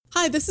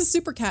Hi, this is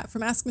Supercat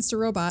from Ask Mr.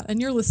 Robot,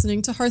 and you're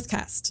listening to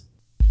Hearthcast.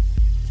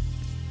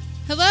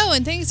 Hello,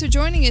 and thanks for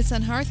joining us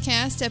on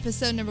Hearthcast,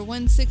 episode number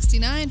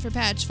 169 for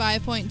patch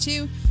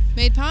 5.2,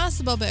 made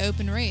possible by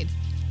OpenRaid.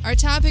 Our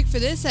topic for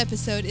this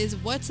episode is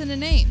What's in a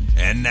Name?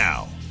 And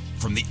now,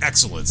 from the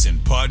Excellence in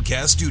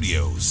Podcast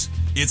Studios,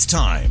 it's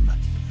time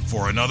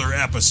for another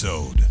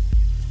episode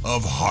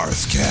of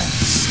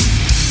Hearthcast.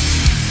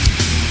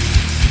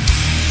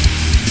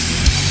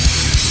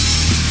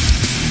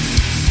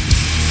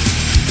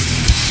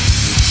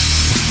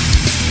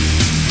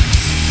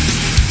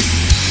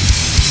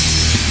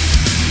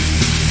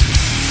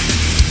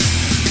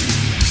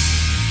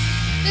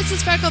 This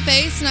is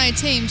Freckleface, and I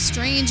tame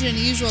strange and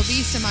unusual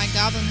beasts in my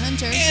Goblin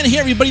Hunter. And hey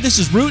everybody, this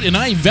is Root, and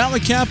I'm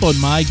Valakap on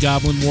my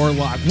Goblin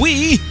Warlock.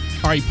 We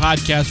are a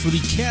podcast for the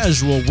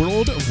casual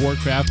World of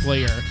Warcraft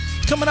player.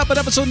 Coming up at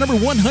episode number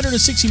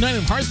 169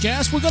 of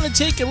Hearthcast, we're going to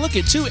take a look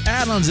at two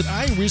add-ons that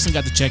I recently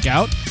got to check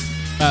out.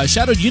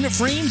 Shadowed Unit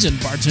Frames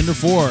and Bartender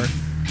 4.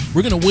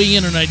 We're going to weigh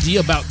in on an idea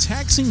about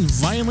taxing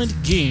violent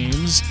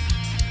games.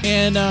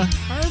 And our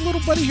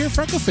little buddy here,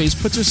 Freckleface,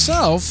 puts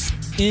herself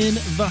in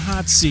the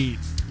hot seat.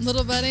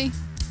 Little buddy?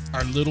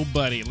 Our little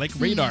buddy, like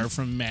Radar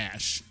from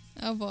MASH.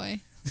 Oh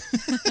boy.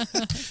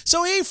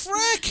 So, hey,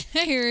 Freck!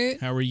 Hey,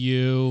 Root. How are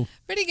you?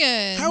 Pretty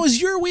good. How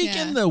was your week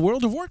in the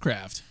World of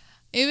Warcraft?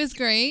 It was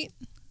great.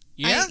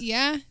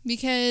 Yeah?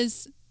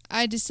 Because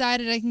I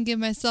decided I can give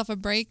myself a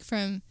break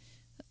from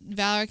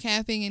Valor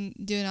capping and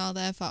doing all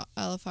the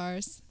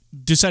LFRs.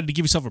 Decided to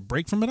give yourself a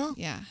break from it all?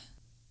 Yeah.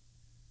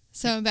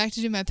 So I'm back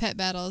to do my pet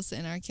battles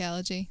in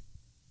archaeology.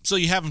 So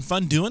you having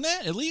fun doing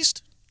that, at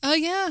least? Oh,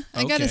 yeah.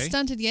 I got a Okay.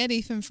 stunted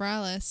Yeti from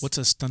Feralis. What's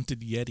a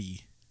stunted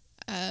Yeti?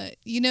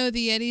 You know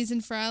the Yetis in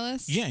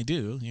Feralis? Yeah, I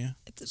do, yeah.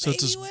 It's a So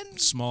baby it's a one.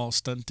 small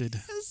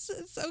stunted. It's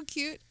so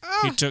cute.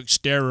 He Oh, took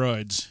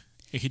steroids.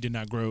 He did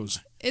not grow.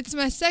 it's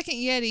my second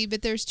Yeti,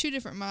 but there's two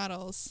different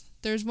models.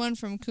 There's one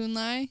from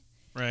Kunlai,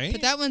 Right?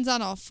 but that one's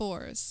on all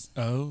fours.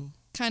 Oh.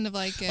 Kind of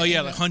like... Oh,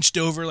 yeah, like hunched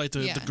over, like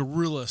the Yeah.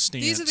 gorilla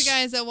stance. These are the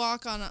guys that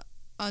walk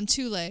on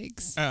two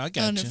legs. Oh, I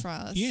got Under you.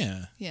 Feralis.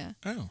 Yeah. Yeah.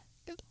 Oh,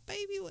 Little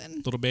baby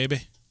one. little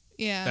baby.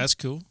 Yeah. That's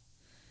cool.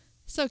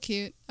 So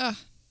cute. Oh.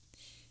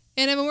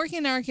 And I've been working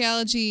in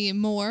archaeology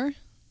more.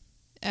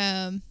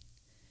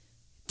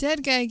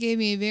 Dead Guy gave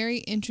me a very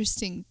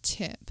interesting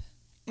tip.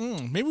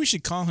 Maybe we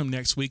should call him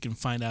next week and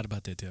find out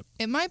about that tip.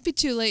 It might be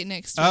too late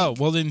next week. Oh,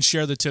 well then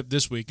share the tip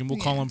this week, and we'll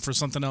call Yeah. him for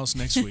something else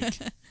next week.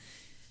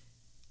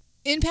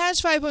 In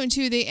patch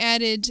 5.2, they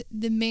added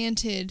the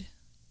Mantid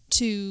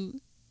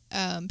to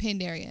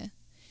Pandaria.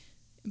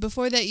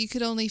 Before that, you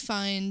could only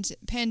find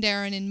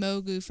Pandaren and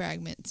Mogu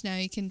fragments. Now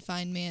you can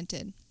find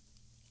Mantid.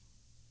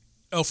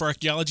 Oh, for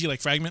archaeology,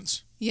 like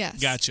fragments?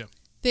 Yes. Gotcha.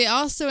 They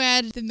also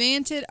added the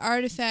Mantid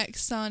Artifact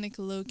Sonic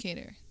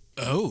Locator.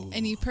 Oh.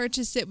 And you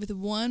purchase it with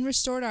one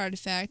restored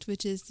artifact,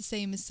 which is the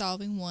same as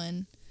solving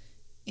one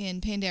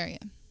in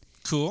Pandaria.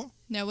 Cool.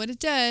 Now what it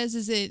does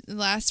is it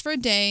lasts for a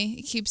day,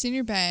 it keeps in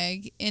your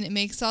bag, and it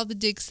makes all the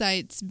dig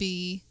sites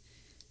be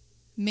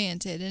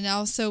manted. And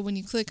also when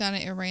you click on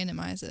it, it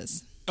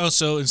randomizes. Oh,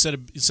 so instead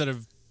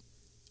of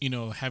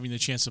having the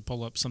chance to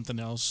pull up something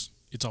else,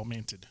 it's all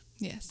manted.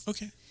 Yes.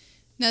 Okay.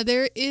 Now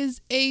there is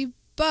a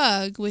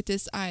bug with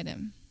this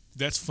item.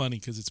 That's funny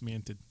because it's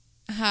manted.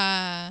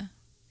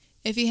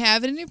 If you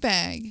have it in your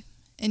bag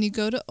and you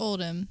go to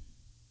Oldham,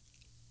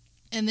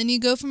 and then you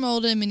go from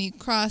Oldham and you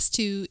cross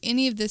to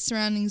any of the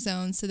surrounding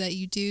zones so that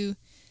you do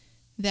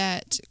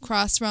that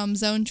cross-realm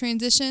zone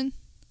transition,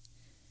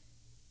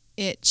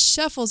 it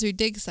shuffles your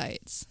dig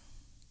sites.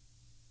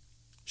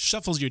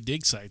 Shuffles your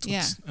dig sites.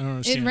 Yeah. I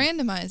don't It understand.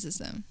 randomizes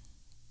them.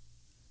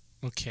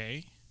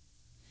 Okay.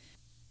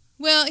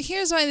 Well,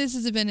 here's why this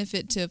is a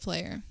benefit to a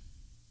player.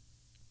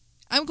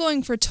 I'm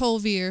going for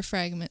Tol'vir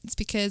fragments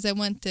because I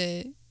want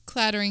the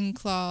Clattering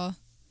Claw,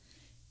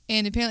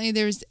 and apparently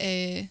there's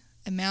a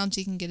mount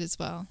you can get as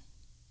well.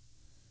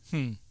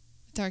 With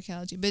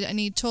archaeology, but I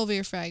need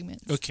Tol'vir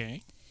fragments.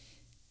 Okay.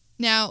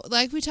 Now,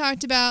 like we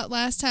talked about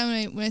last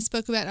time when I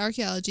spoke about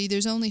archaeology,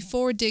 there's only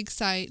 4 dig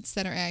sites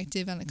that are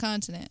active on the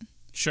continent.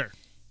 Sure.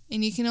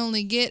 And you can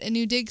only get a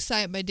new dig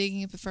site by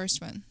digging up the first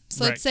one.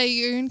 So Right. let's say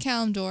you're in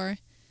Kalimdor.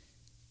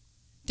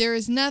 There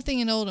is nothing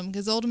in Oldham,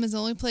 because Oldham is the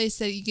only place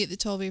that you get the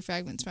Tol'vir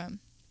fragments from.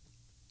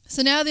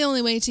 So now the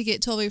only way to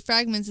get Tol'vir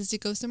fragments is to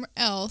go somewhere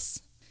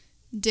else,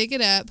 dig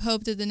it up,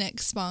 hope that the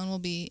next spawn will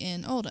be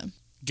in Oldham.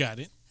 Got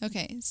it.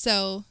 Okay,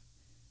 so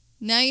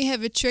now you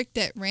have a trick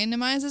that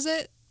randomizes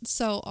it.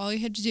 So all you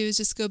have to do is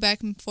just go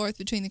back and forth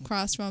between the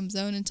cross-realm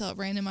zone until it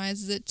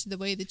randomizes it to the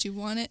way that you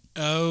want it,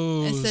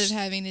 Oh. instead of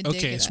having to dig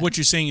Okay, it so up. what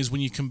you're saying is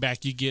when you come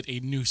back, you get a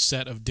new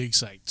set of dig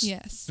sites.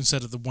 Yes,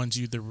 Instead of the ones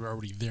that were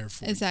already there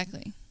for you.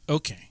 exactly.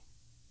 Okay.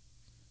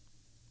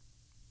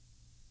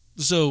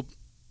 So,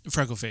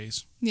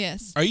 Freckleface,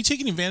 Yes. are you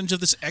taking advantage of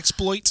this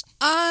exploit?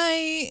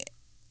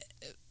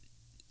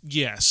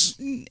 Yes.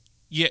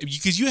 Yeah,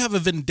 because you have a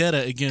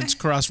vendetta against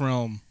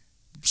cross-realm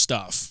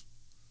stuff.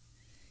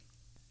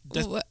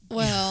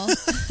 Well,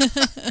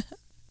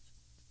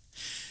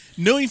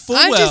 Knowing full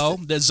I'm well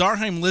that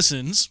Zarheim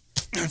listens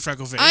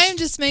Freckleface. I am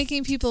just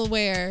making people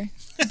aware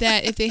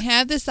that if they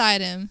have this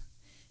item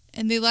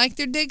and they like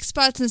their dig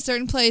spots in a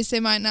certain place, they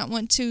might not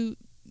want to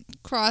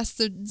cross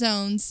the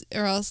zones,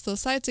 or else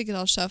those sites will get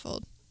all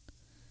shuffled.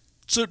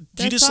 So do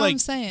That's you just all like I'm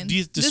saying. do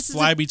you This just is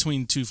fly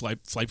between two flight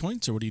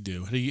points, or what do you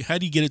do? How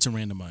do you get it to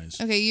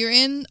randomize? Okay, you're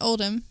in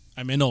Oldham.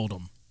 I'm in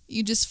Oldham.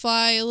 You just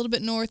fly a little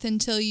bit north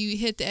until you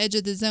hit the edge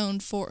of the zone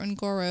for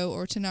Ngoro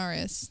or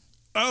Tanaris.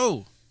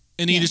 Oh,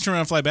 and then you Yeah. just turn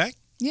around and fly back?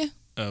 Yeah.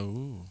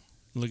 Oh,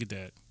 look at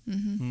that.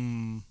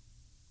 Mm-hmm.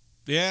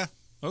 Yeah.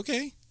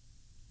 Okay.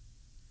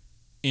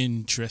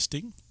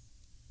 Interesting.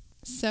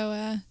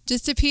 So,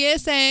 just a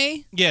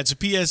PSA. Yeah, it's a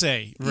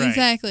PSA. Right.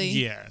 Exactly.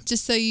 Yeah.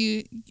 Just so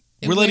you.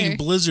 We're letting aware.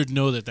 Blizzard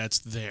know that that's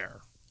there.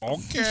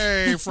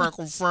 Okay,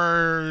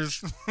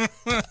 Freckleface.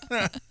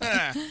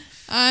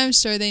 I'm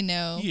sure they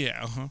know.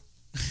 Yeah. Uh-huh.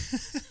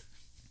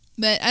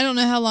 But I don't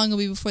know how long it'll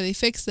be before they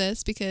fix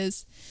this,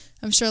 because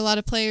I'm sure a lot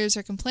of players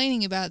are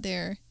complaining about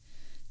their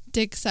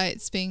dig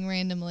sites being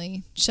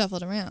randomly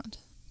shuffled around.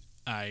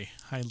 I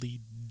highly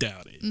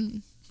doubt it.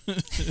 Mm.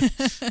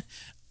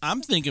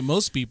 I'm thinking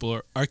most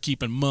people are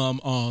keeping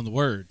mum on the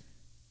word.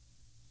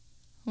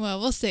 Well,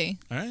 we'll see.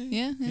 All right.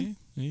 Yeah.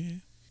 Yeah.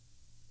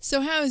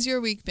 So how has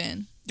your week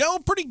been? Oh,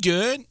 pretty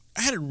good.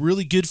 I had a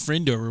really good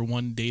friend over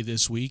one day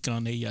this week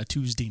on a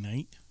Tuesday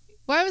night.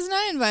 Why wasn't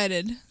I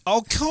invited?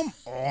 Oh, come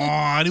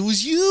on. It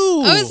was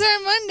you. I was there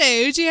on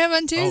Monday. Who'd you have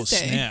on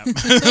Tuesday? Oh,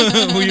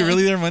 snap. Were you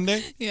really there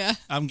Monday? Yeah.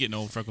 I'm getting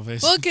old,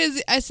 Freckleface. Well,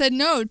 because I said,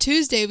 no,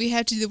 Tuesday we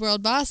have to do the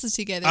World Bosses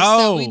together. Oh,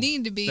 so we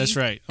need to be that's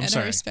right. I'm at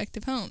sorry. our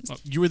respective homes. Oh,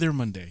 you were there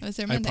Monday. I was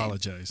there Monday. I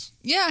apologize.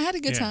 Yeah, I had a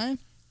good Yeah. time.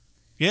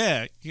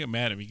 Yeah, you got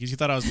mad at me because you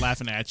thought I was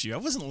laughing at you. I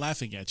wasn't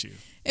laughing at you.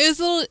 It was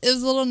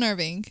a little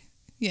nerving.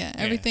 Yeah,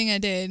 everything I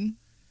did.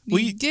 Well,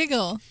 You you-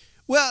 giggle.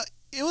 Well,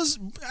 it was,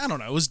 I don't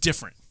know, it was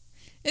different.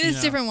 It is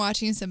Yeah. different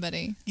watching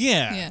somebody.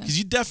 Yeah, Yeah. because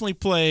you definitely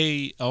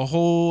play a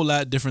whole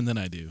lot different than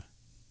I do.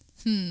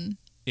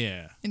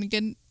 Yeah. In a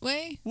good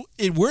way? Well,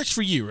 it works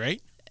for you,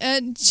 right?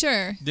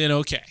 Sure. Then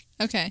okay.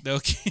 Okay.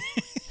 Okay.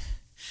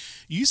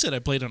 You said I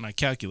played on a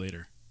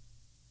calculator.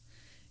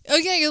 Oh,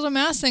 yeah, your little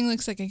mouse thing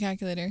looks like a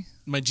calculator.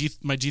 My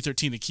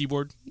G13, the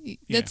keyboard.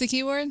 That's a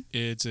keyboard?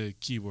 It's a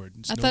keyboard.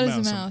 It's I thought it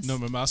was a mouse. No,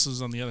 my mouse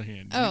is on the other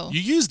hand. Oh.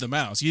 You used the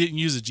mouse. You didn't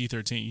use the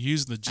G13. You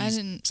used the I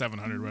didn't-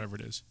 G700, whatever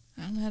it is.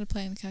 I don't know how to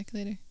play on a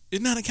calculator.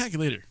 It's not a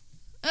calculator.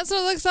 That's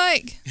what it looks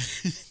like.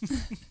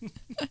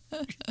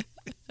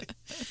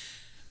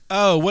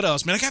 Oh, what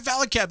else, man? I got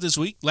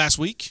Valacap last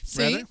week,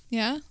 See? rather.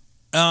 Yeah.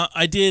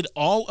 I did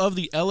all of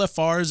the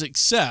LFRs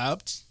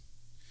except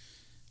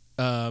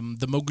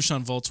the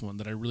Mogushan Vaults one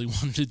that I really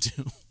wanted to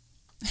do.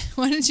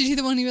 Why didn't you do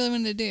the one you really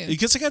wanted to do?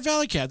 Because I got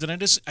Valacap, and I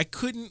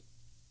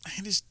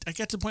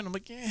got to the point I'm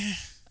like,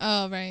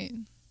 Oh, right.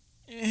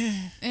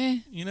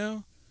 you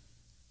know?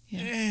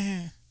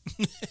 Yeah.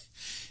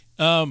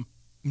 No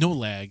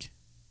lag.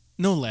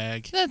 No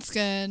lag. That's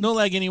good. No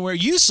lag anywhere.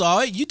 You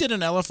saw it. You did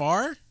an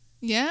LFR.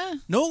 Yeah.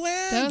 No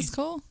lag. That was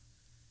cool.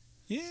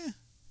 Yeah.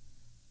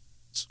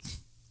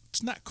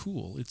 It's not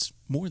cool. It's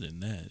more than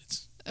that.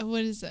 It's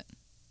What is it?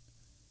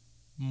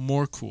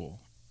 more cool.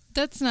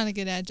 That's not a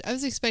good adjective. I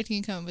was expecting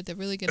you to come up with a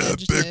really good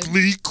adjective.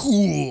 Epically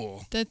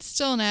cool. That's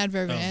still an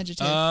adverb and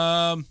adjective.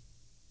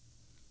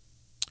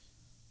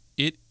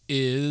 It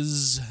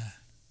is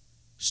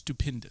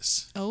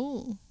stupendous,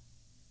 Oh.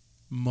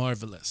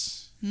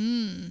 marvelous,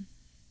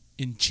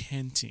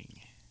 enchanting.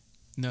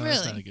 No,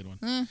 that's not a good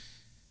one.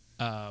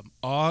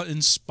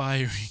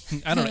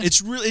 Awe-inspiring. I don't know.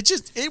 It's really,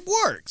 it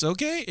works,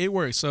 okay? It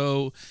works.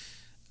 So,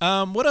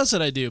 what else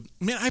did I do?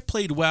 Man, I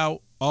played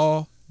WoW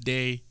all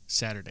day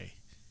Saturday.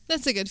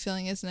 That's a good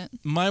feeling, isn't it?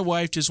 My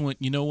wife just went,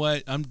 you know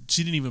what?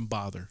 She didn't even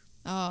bother.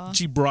 Oh.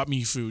 She brought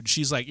me food.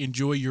 She's like,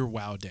 enjoy your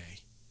WoW day.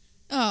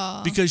 Oh.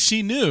 Because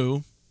she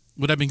knew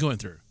what I've been going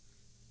through.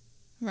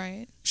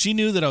 Right. She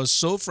knew that I was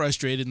so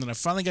frustrated, and then I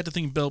finally got the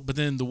thing built, but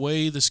then the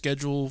way the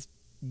schedule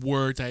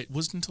worked, it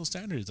wasn't until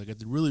Saturdays I got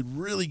to really,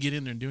 really get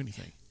in there and do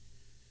anything.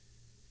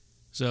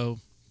 So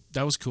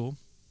that was cool.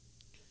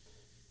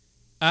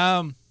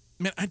 Man,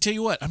 I tell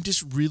you what, I'm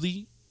just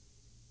really,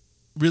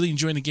 really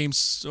enjoying the game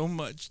so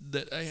much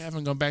that I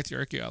haven't gone back to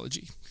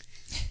archaeology.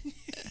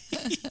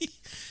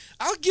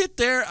 I'll get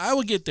there. I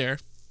will get there.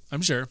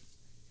 I'm sure.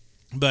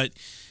 But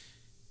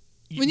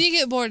When you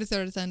get bored of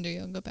Throat of Thunder,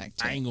 you'll go back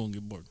to I it. ain't going to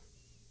get bored.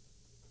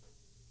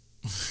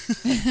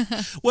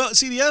 Well,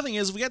 see, the other thing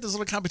is we got this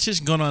little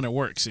competition going on at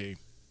work, see.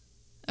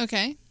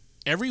 Okay.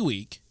 Every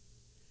week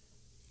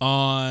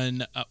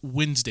on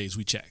Wednesdays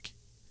we check.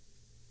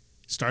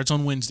 Starts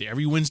on Wednesday.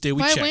 Every Wednesday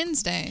we Why check.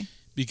 Wednesday?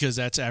 Because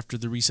that's after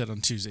the reset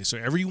on Tuesday. So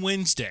every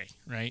Wednesday,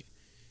 right,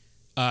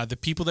 the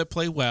people that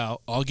play WoW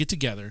all get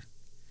together,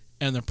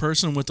 and the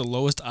person with the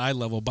lowest eye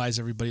level buys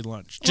everybody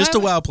lunch. Just Why the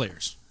would- WoW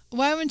players.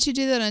 Why wouldn't you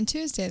do that on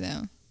Tuesday,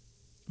 though?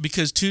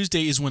 Because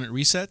Tuesday is when it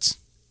resets,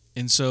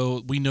 and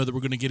so we know that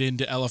we're going to get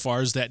into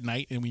LFRs that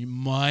night, and we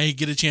might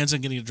get a chance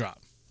on getting a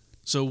drop.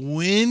 So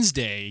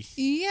Wednesday,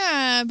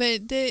 Yeah,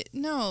 but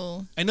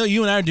no. I know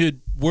you and I did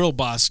World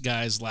Boss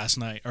guys last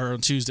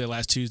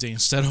Tuesday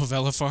instead of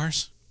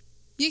LFRs.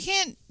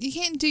 You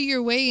can't do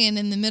your weigh-in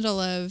in the middle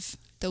of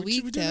the What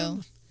should we week, do though. now?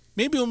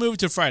 Maybe we'll move it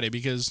to Friday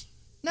because...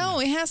 No,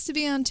 it has to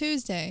be on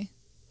Tuesday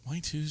Why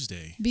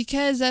Tuesday?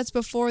 because that's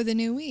before the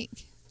new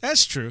week.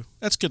 That's true.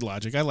 That's good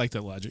logic. I like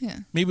that logic. Yeah.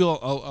 Maybe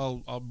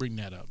I'll bring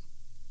that up.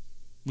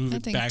 Move I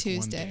it think back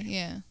Tuesday. one day.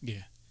 Yeah.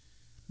 Yeah.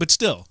 But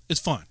still, it's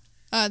fun.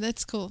 Oh,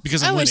 that's cool.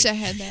 Because I I'm wish I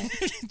winning. had that.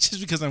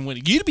 Just because I'm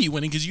winning. You'd be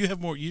winning because you have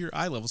more. Your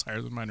eye level's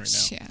higher than mine right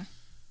now. Yeah.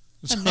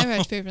 So- I've never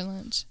had paper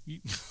lunch.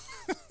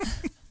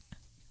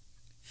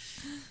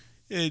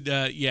 And,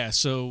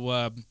 so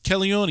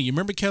Kellyoni, you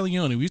remember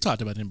Kellyoni? We've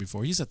talked about him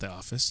before. He's at the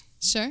office.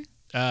 Sure.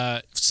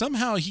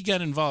 Somehow he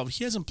got involved.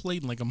 He hasn't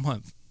played in like a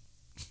month.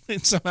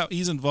 And somehow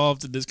he's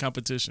involved in this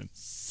competition.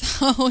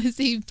 So is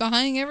he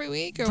buying every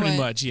week or Pretty what?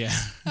 much, yeah.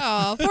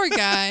 Oh, poor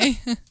guy.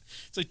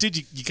 It's like, dude,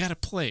 you got to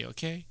play,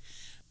 okay?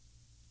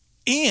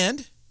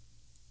 And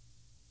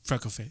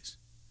Freckleface.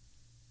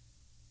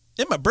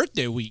 In my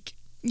birthday week.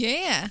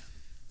 Yeah.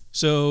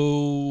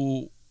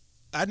 So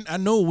I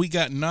know we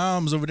got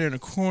noms over there in the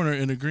corner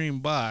in a green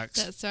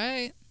box That's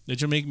right.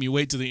 that you're making me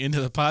wait to the end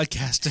of the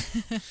podcast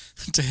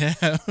to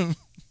have.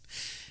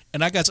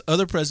 And I got some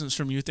other presents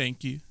from you.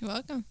 Thank you. You're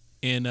welcome.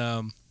 And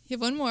You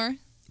have one more.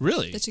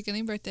 really, That's your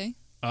getting birthday.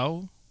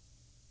 oh,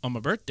 on my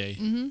birthday,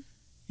 Mm-hmm.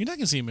 you're not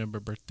gonna see me on my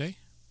birthday.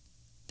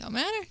 Don't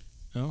matter.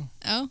 Oh,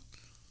 Oh.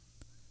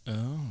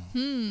 oh,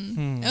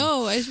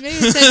 Oh, I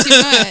maybe said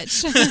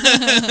too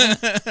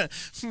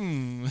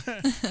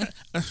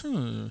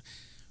much.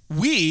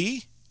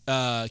 We,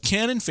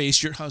 Ken and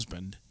Face, your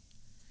husband,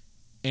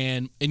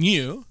 and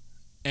you,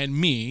 and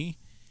me,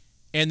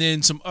 and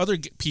then some other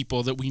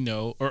people that we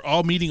know are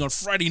all meeting on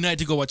Friday night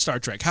to go watch Star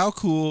Trek. How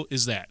cool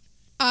is that?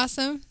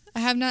 Awesome. I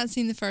have not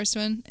seen the first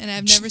one, and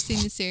I've never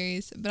seen the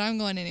series, but I'm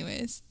going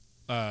anyways.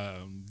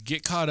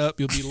 Get caught up,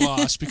 you'll be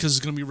lost because there's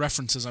going to be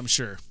references, I'm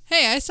sure.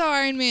 Hey, I saw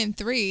Iron Man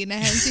 3, and I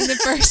hadn't seen the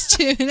first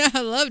two, and I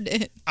loved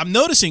it. I'm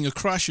noticing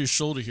across your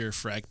shoulder here,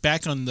 Frack,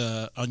 back on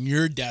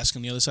your desk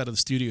on the other side of the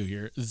studio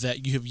here,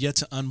 that you have yet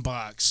to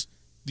unbox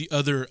the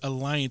other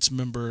Alliance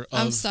member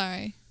I'm of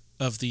sorry.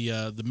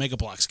 the Mega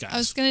Bloks guys. I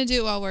was going to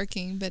do it while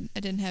working, but I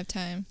didn't have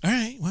time. All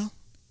right, well,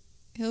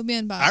 He'll be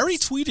unboxed. I already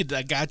tweeted that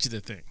I got you the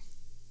thing.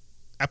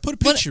 I put a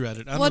picture at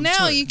it. Well,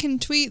 now you can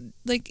tweet,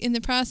 like, in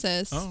the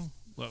process. Oh,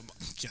 well,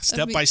 yeah,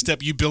 step by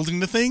step, you building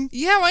the thing?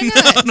 Yeah, why not?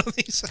 No, I don't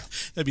think so.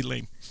 That'd be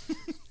lame.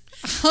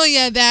 Oh,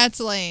 yeah,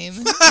 that's lame.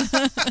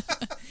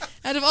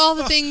 Out of all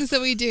the things that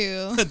we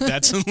do,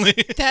 That's lame.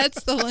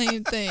 that's the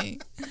lame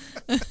thing.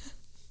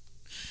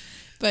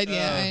 But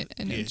yeah,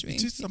 I know Yeah, what you mean.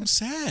 I'm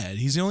sad.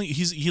 He's the only.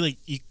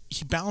 He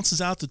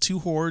balances out the two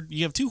horde.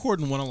 You have two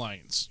horde and one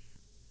alliance,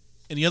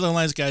 and the other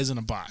alliance guy's in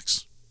a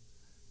box.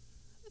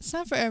 It's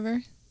not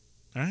forever.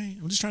 All right,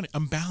 I'm just trying to.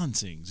 I'm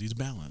balancing. He's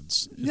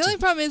balanced. The only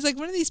problem is, like,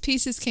 one of these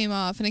pieces came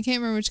off, and I can't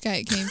remember which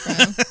guy it came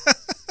from.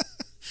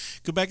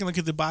 Go back and look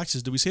at the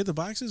boxes. Did we say the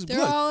boxes? They're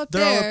Look, all up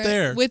they're there. all up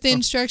there. With the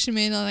instruction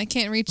manual, and I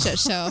can't reach that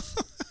shelf.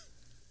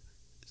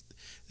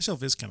 The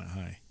shelf is kind of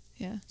high,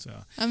 Yeah, so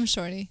I'm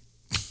shorty.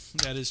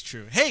 that is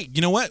true. Hey, you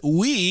know what?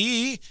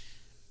 We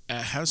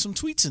have some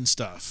tweets and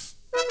stuff.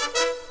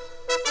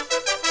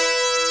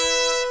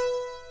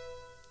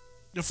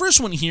 The first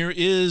one here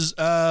is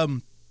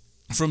from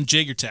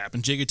JagerTap.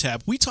 And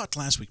JagerTap, we talked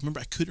last week. Remember,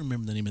 I couldn't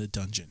remember the name of the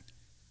dungeon.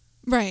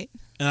 Right.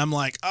 And I'm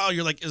like, oh,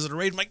 you're like, is it a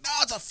raid? I'm like, no,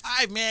 it's a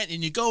 5-man.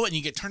 And you go and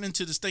you get turned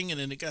into this thing. And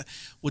then it got.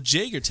 Well,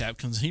 JagerTap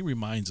comes and he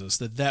reminds us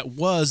that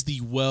was the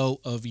Well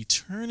of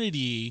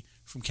Eternity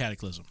from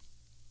Cataclysm.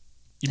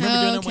 You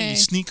remember doing that when you okay.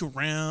 sneak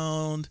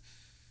around?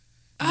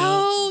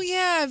 Oh,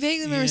 yeah, I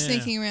vaguely remember Yeah.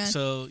 sneaking around.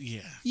 So,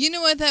 yeah. You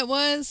know what that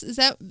was?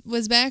 That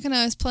was back when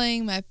I was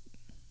playing my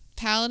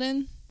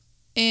Paladin.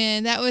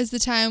 And that was the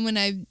time when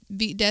I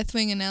beat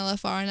Deathwing and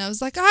LFR. And I was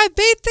like, I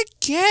beat the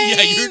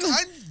game. Yeah,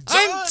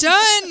 I'm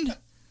done.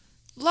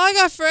 Log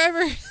off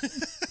forever.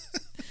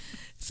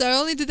 So I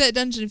only did that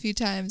dungeon a few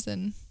times.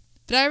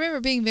 But I remember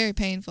it being very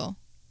painful.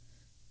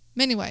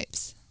 Many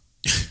wipes.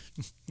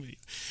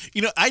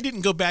 You know, I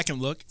didn't go back and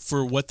look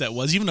for what that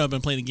was. Even though I've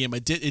been playing the game,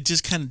 it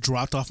just kind of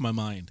dropped off my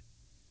mind.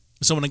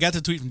 So when I got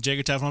the tweet from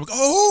JagerTap, I'm like,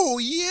 oh,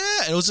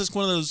 yeah. It was just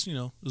one of those, it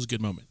was a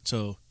good moment.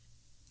 So,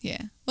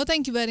 Yeah. Well,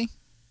 thank you, buddy.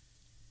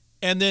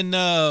 and then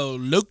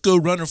Loco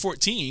Runner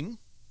 14,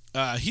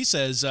 he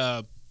says,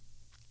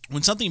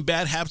 when something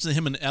bad happens to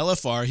him in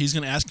LFR, he's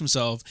going to ask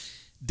himself,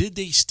 did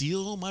they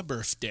steal my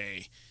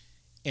birthday?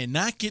 And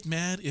not get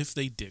mad if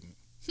they didn't.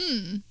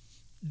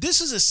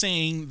 This is a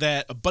saying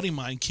that a buddy of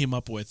mine came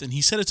up with, and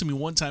he said it to me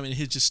one time, and it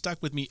has just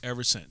stuck with me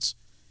ever since.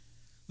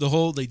 The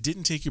whole, they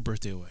didn't take your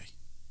birthday away.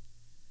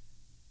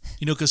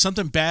 Because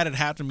something bad had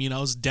happened to me, and I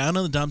was down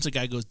in the dumps. The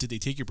guy goes, did they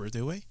take your birthday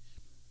away?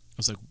 I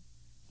was like,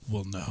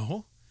 well,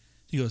 no.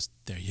 He goes,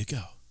 there you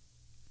go.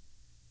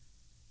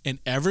 And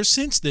ever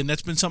since then,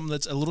 that's been something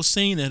that's a little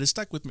saying that has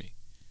stuck with me.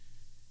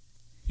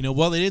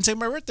 Well, they didn't take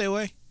my birthday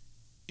away.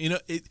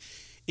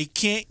 It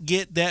can't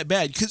get that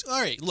bad. Because, all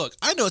right, look,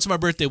 I know it's my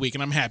birthday week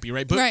and I'm happy,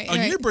 right? But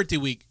on your birthday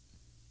week,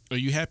 are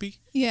you happy?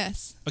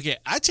 Yes. Okay,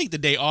 I take the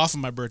day off of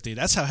my birthday.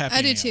 That's how happy I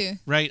am. do too.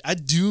 Right? I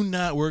do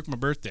not work my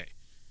birthday.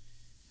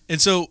 And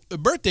so, a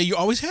birthday, you're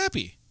always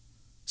happy.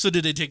 So,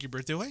 did they take your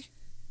birthday away?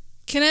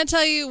 Can I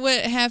tell you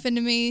what happened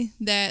to me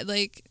that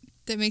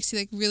makes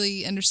you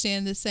really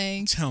understand this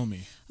saying? Tell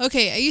me.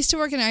 Okay, I used to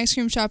work in an ice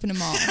cream shop in a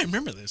mall. Yeah, I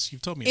remember this.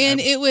 You've told me. And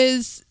it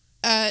was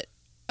it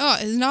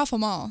was an awful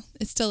mall.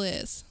 It still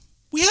is.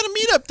 We had a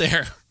meet up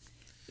there.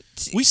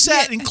 We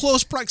sat in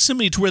close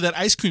proximity to where that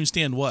ice cream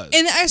stand was.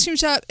 And the ice cream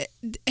shop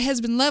has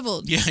been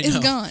leveled. Yeah, I It's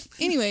know. gone.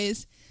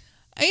 Anyways,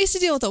 I used to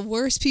deal with the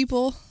worst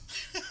people.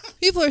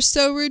 People are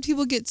so rude.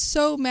 People get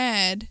so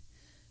mad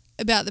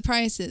about the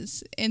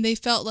prices, and they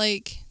felt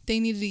like they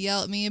needed to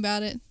yell at me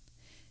about it.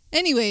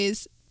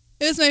 Anyways,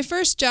 it was my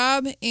first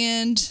job,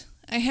 and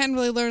I hadn't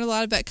really learned a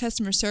lot about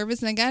customer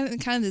service, and I got in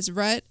kind of this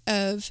rut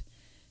of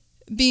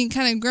being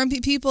kind of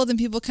grumpy people, then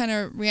people kind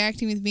of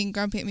reacting with being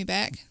grumpy at me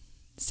back.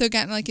 So it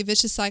got in a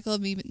vicious cycle of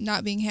me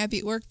not being happy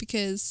at work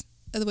because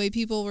of the way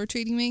people were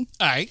treating me.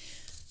 All right.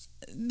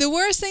 The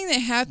worst thing that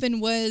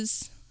happened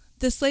was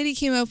this lady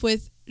came up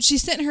with, she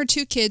sent her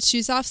 2 kids, she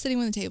was off sitting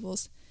on the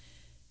tables,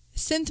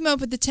 sent them up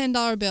with the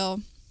 $10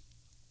 bill.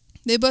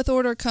 They both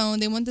order a cone,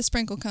 they want the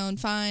sprinkle cone,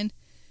 fine.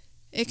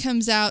 It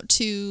comes out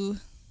to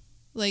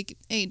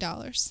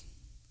 $8.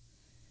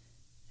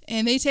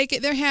 And they take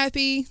it, they're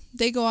happy,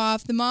 they go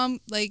off. The mom,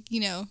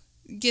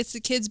 gets the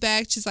kids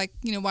back. She's like,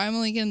 why am I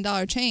only getting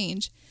 $1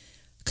 change?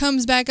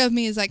 Comes back up to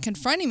me, is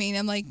confronting me. And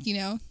I'm like,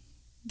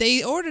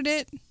 they ordered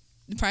it.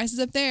 The price is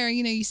up there.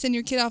 You send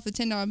your kid off a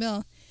 $10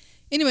 bill.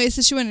 Anyway,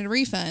 so she wanted a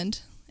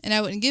refund, and I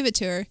wouldn't give it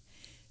to her.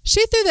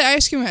 She threw the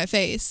ice cream in my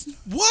face.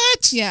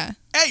 What? Yeah.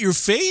 At your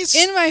face?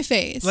 In my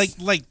face.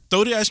 Like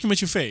throw the ice cream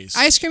at your face?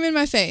 Ice cream in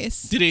my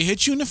face. Did it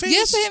hit you in the face?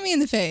 Yes, it hit me in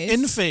the face.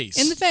 In the face?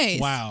 In the face.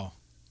 Wow.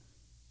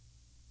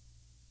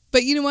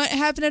 But you know what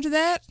happened after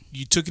that?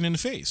 You took it in the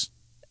face?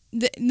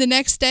 The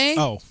next day?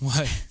 Oh,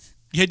 what?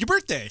 You had your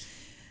birthday.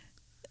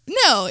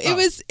 No, it Oh.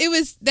 was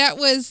that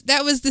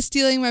was the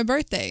stealing my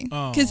birthday.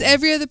 Oh. Because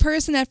every other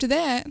person after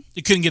that,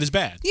 It couldn't get as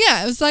bad.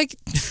 yeah, it was like,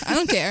 I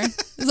don't care.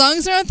 As long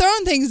as they're not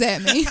throwing things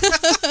at me.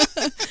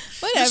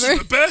 This Whatever. is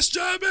the best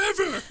job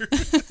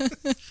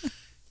ever.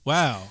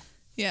 Wow.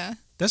 Yeah.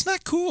 That's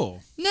not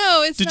cool.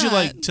 No, it's Did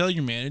not. you tell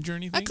your manager or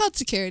anything? I called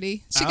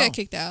security. She Oh. got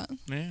kicked out.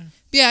 Yeah.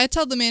 Yeah, I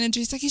told the manager.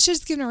 He's like, you should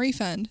have given a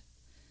refund.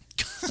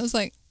 I was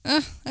like,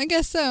 I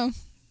guess so.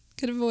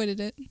 Could have avoided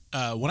it.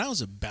 When I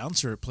was a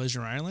bouncer at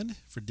Pleasure Island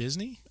for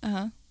Disney,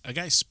 Uh-huh. a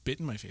guy spit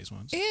in my face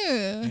once.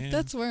 Ew,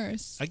 that's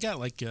worse. I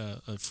got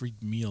a free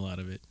meal out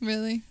of it.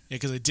 Really? Yeah,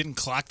 because I didn't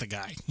clock the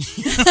guy.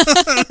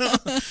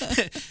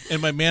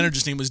 And my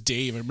manager's name was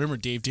Dave. I remember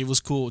Dave. Dave was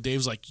cool. Dave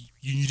was like,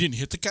 you didn't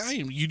hit the guy?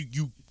 And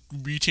you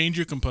retained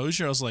your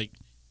composure? I was like,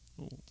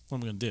 well, what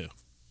am I going to do?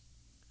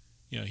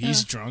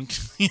 He's drunk.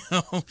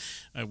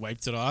 I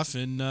wiped it off,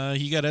 and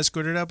he got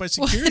escorted out by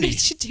security. What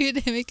did you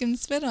do to make him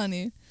spit on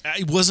you? I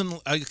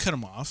cut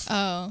him off.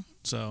 Oh,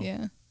 So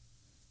yeah.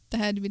 That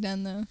had to be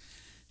done, though.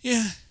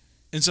 yeah.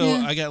 And so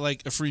Yeah. I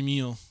got a free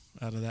meal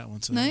out of that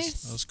one. So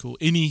Nice. that was cool.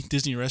 Any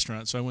Disney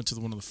restaurant. So I went to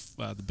one of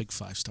the big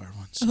 5-star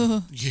ones. So,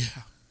 Oh. yeah.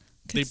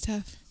 Good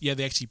stuff. Yeah,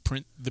 they actually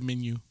print the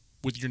menu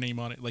with your name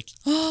on it,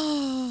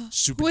 Oh,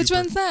 super. which duper.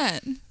 one's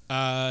that?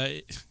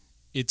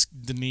 It's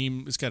the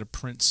name. It's got to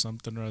print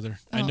something or other.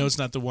 I Oh. know it's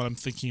not the one I'm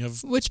thinking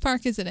of. Which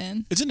park is it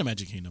in? It's in the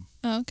Magic Kingdom.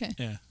 Oh, okay.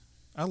 Yeah,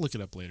 I'll look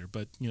it up later.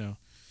 But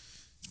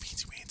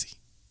fancy wancy.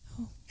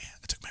 Oh. Yeah,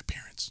 I took my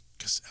parents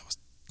because I was,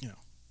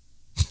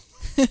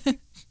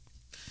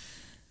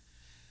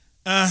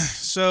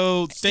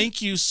 So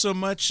thank you so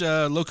much,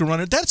 Local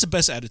Runner. That's the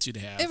best attitude to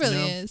have. It really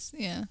is.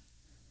 Yeah.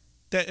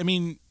 That I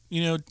mean,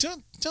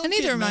 don't. I need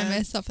get to remind mad.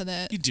 myself of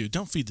that. You do.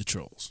 Don't feed the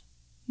trolls.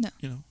 No.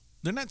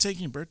 They're not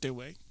taking your birthday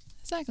away.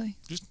 Exactly.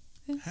 Just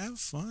Yeah. have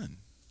fun.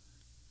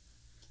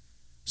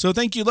 So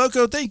thank you,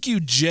 Loco. Thank you,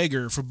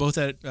 Jagger, for both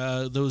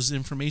those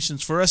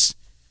informations for us.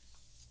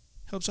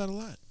 Helps out a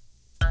lot.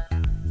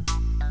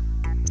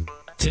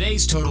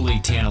 Today's totally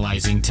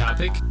tantalizing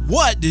topic.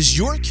 What does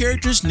your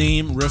character's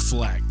name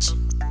reflect?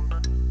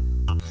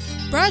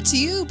 Brought to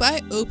you by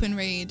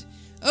OpenRaid.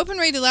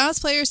 OpenRaid allows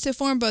players to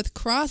form both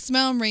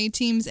cross-realm raid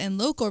teams and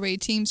local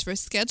raid teams for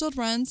scheduled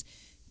runs,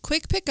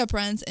 quick pickup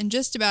runs, and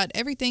just about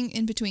everything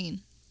in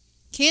between.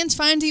 Can't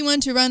find anyone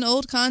to run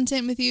old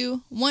content with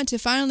you? Want to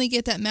finally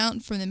get that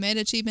mount from the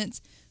meta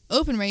achievements?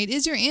 OpenRaid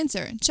is your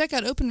answer. Check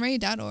out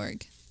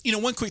openraid.org.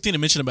 One quick thing to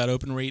mention about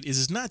OpenRaid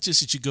is it's not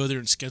just that you go there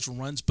and schedule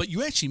runs, but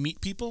you actually meet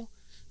people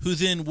who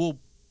then will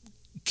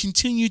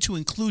continue to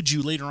include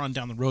you later on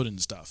down the road and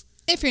stuff.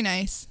 If you're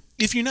nice.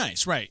 If you're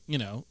nice, right.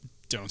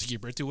 Don't take your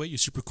birthday away. You're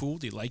super cool.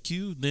 They like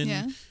you. Then,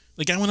 Yeah.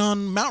 I went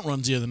on mount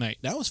runs the other night.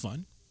 That was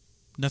fun.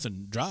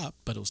 Nothing dropped,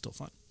 but it was still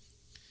fun.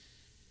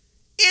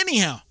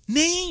 Anyhow,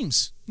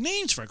 names.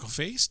 Names,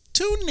 Freckleface.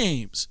 2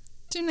 names.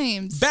 2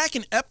 names. Back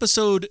in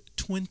episode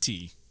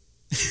 20.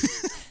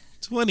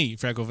 20,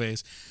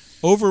 Freckleface.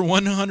 Over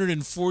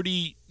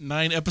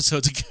 149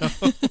 episodes ago.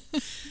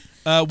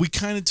 We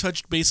kind of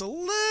touched base a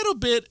little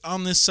bit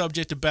on this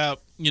subject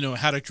about,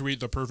 how to create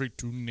the perfect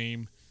tune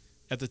name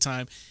at the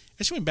time. I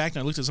just went back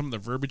and I looked at some of the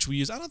verbiage we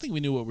used. I don't think we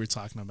knew what we were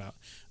talking about.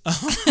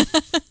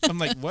 I'm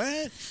like,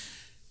 what?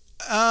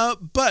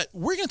 But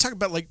we're going to talk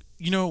about,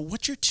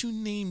 what your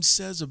tune name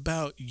says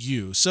about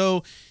you.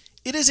 So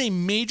it is a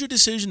major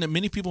decision that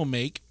many people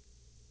make,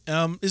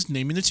 is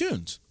naming the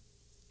tunes.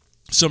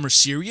 Some are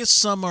serious,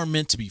 some are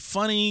meant to be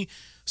funny,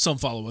 some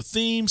follow a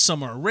theme,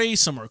 some are a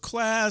race, some are a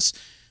class,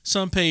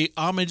 some pay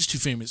homage to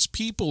famous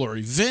people or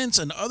events,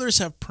 and others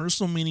have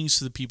personal meanings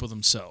to the people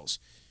themselves.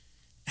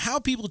 How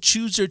people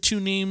choose their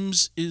tune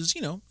names is,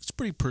 it's a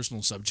pretty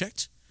personal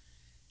subject.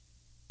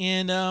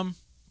 And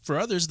for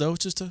others, though,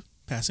 it's just a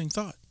passing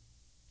thought.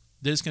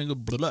 They're just going to go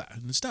blah, blah,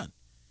 and it's done.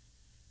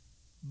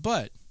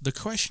 But the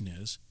question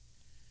is,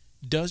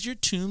 does your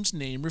tune's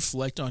name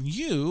reflect on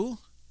you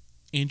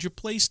and your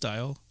play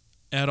style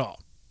at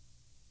all?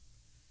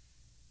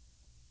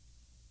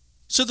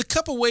 So the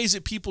couple ways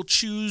that people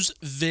choose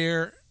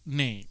their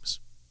names,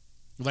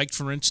 like,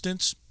 for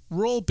instance,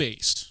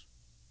 role-based.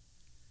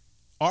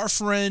 Our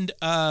friend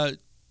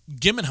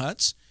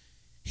Gimmenhutz,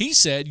 he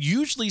said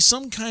usually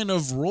some kind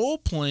of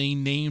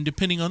role-playing name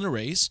depending on the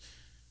race,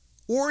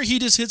 or he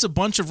just hits a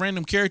bunch of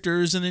random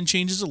characters and then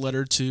changes a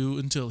letter or two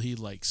until he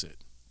likes it.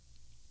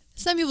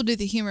 Some people do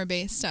the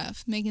humor-based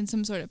stuff, making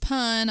some sort of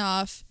pun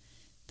off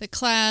the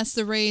class,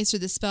 the race, or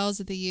the spells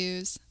that they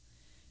use.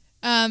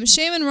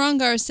 Shaman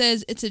Rongar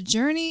says, it's a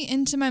journey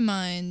into my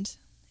mind,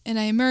 and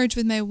I emerge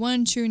with my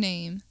one true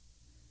name.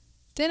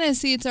 Then I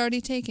see it's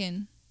already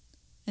taken,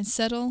 and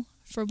settle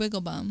for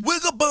Wigglebum.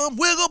 Wigglebum,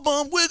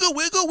 Wigglebum, Wiggle,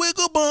 Wiggle,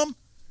 Wigglebum.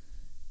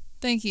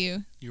 Thank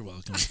you. You're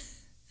welcome.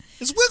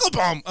 It's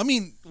Wigglebum. I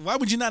mean, why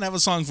would you not have a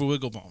song for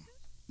Wigglebum?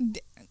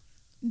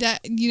 That,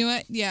 you know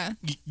what? Yeah.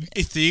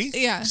 See?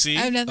 Yeah. See?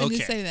 I have nothing to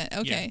say to that.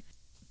 Okay.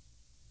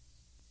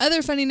 Yeah.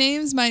 Other funny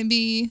names might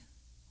be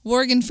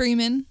Morgan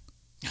Freeman,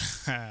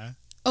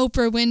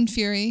 Oprah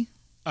Winfrey.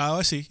 Oh,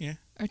 I see. Yeah.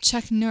 Or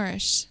Chuck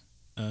Norris.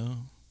 Oh.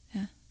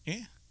 Yeah.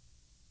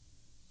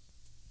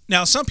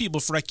 Now, some people,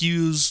 Freck,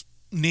 use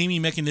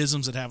naming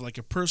mechanisms that have like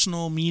a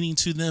personal meaning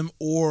to them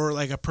or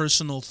like a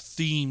personal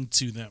theme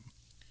to them.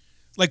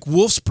 Like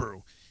Wolf's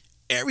Brew.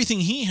 Everything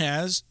he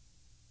has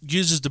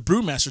uses the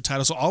Brewmaster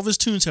title, so all of his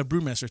tunes have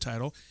Brewmaster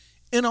title,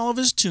 and all of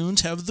his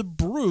tunes have the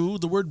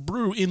word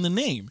brew in the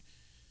name.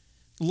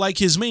 Like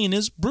his main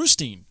is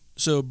Brewstein,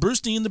 so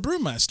Brewstein the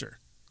Brewmaster.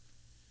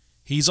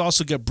 He's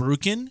also got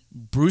Brewkin,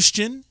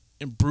 Brewstin,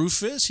 and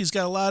Brewfist. He's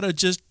got a lot of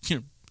just,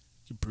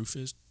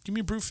 Brewfist. Give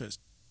me Brewfist.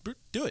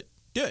 Do it.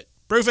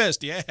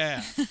 Brewfist,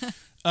 yeah.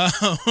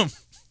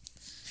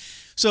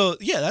 So,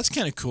 yeah, that's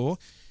kind of cool.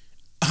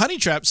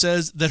 Honeytrap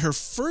says that her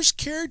first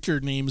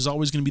character name is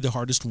always going to be the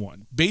hardest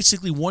one.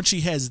 Basically, once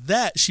she has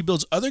that, she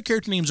builds other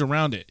character names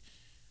around it.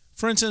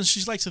 For instance,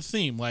 she likes a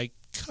theme, like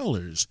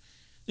colors.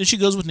 Then she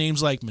goes with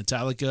names like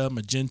Metallica,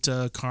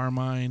 Magenta,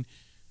 Carmine.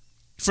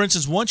 For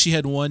instance, once she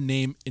had one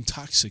named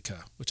Intoxica,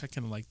 which I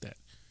kind of like that.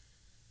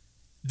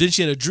 Then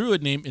she had a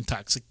druid named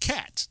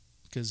Intoxicat,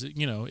 because,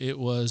 it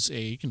was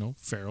a,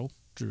 feral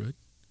druid.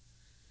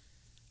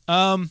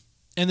 And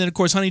then, of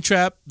course,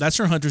 Honeytrap, that's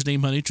her hunter's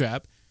name,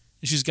 Honeytrap.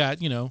 And she's got,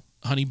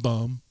 Honey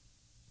Bum.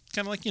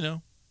 Kind of like,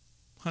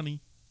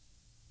 honey.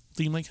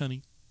 Theme like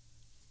honey.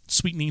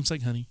 Sweet names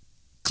like honey.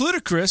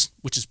 Cludicrous,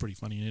 which is pretty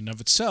funny in and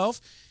of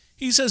itself,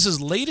 he says his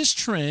latest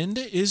trend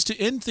is to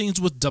end things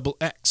with double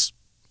X.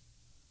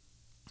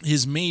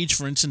 His mage,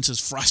 for instance, is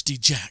Frosty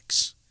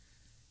Jax.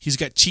 He's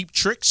got Cheap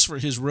Tricks for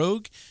his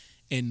rogue,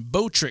 and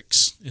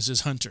Bowtrix is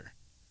his hunter.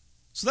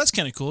 So that's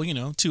kind of cool,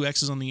 2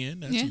 X's on the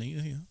end. That's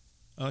neat.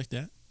 I like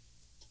that.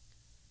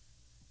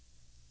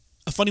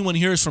 A funny one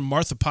here is from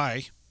Martha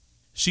Pie.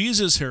 She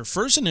uses her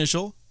first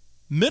initial,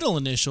 middle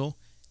initial,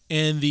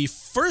 and the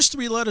first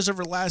 3 letters of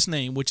her last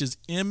name, which is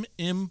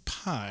M.M.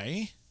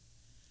 Pie.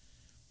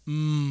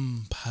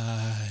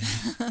 Pie.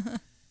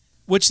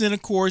 Which then,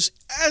 of course,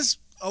 as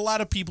a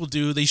lot of people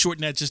do, they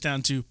shorten that just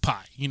down to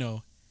Pie.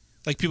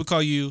 Like people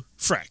call you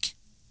Freck.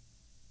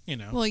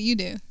 Well, you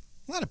do.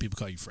 A lot of people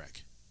call you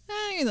Freck.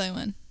 You're the only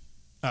one.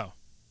 Oh.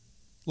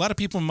 A lot of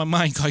people in my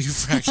mind call you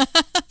Freck. How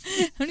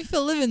many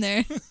people live in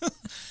there?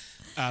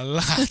 A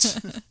lot.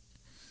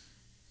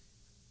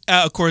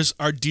 Of course,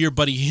 our dear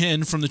buddy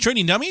Hen from the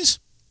Training Dummies.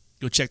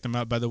 Go check them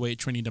out, by the way, at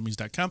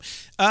trainingdummies.com.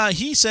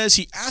 He says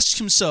he asks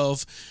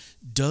himself,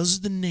 does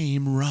the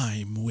name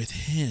rhyme with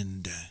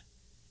Hend?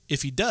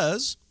 If he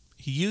does,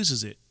 he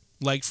uses it.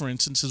 Like, for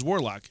instance, his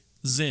warlock,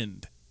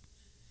 Zend.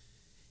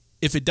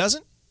 If it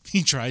doesn't,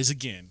 he tries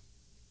again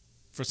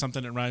for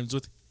something that rhymes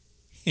with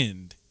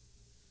Hend.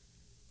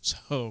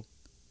 So,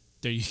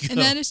 there you go.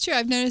 And that is true.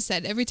 I've noticed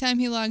that. Every time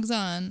he logs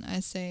on,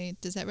 I say,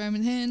 does that rhyme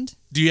with Hend?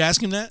 Do you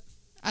ask him that?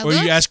 Or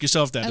you ask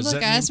yourself that? I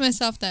ask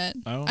myself that.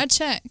 Oh. I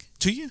check.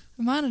 Do you?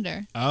 I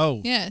monitor.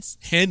 Oh. Yes.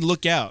 Hen,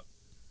 look out.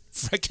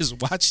 Freck is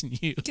watching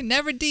you. Can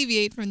never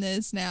deviate from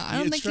this now. I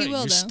don't think he will,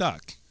 You're though.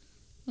 Stuck.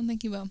 I don't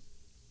think he will.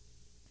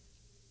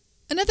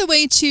 Another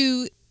way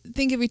to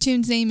think of your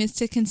tune's name is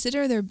to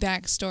consider their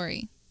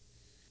backstory.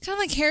 Kind of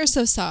like Hair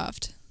So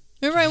Soft.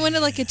 Remember I wanted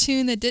like a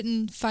tune that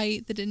didn't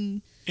fight, that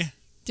didn't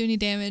do any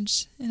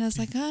damage. And I was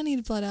like, I need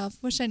a blood elf.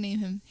 What should I name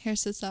him? Hair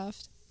So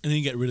Soft. And then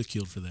you got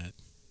ridiculed for that.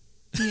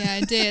 Yeah,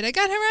 I did. I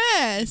got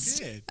harassed.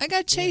 did. I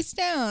got chased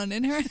down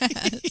and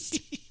harassed.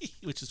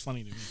 Which is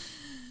funny to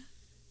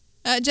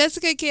me.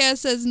 Jessica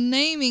Chaos says,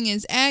 naming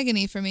is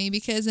agony for me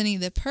because I need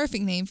the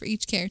perfect name for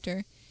each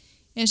character.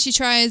 And she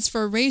tries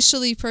for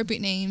racially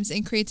appropriate names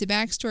and creates a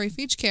backstory for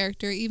each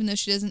character, even though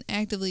she doesn't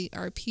actively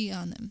RP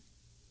on them.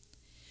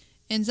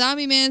 And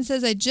Zombie Man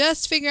says, I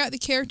just figure out the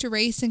character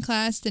race and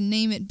class, then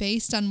name it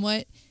based on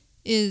what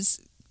is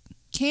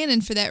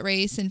canon for that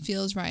race and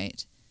feels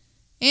right.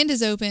 And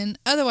is open,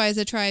 otherwise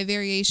I try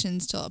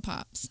variations till it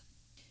pops.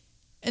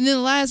 And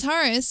then Laz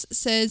Harris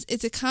says,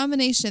 it's a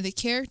combination of the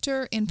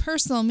character and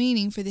personal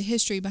meaning for the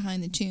history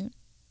behind the tune.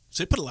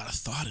 So they put a lot of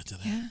thought into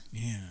that.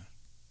 Yeah.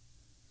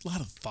 A lot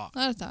of thought. A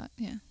lot of thought,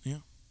 yeah.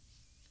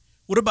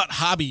 What about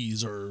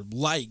hobbies or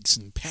likes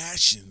and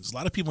passions? A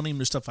lot of people name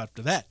their stuff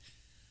after that.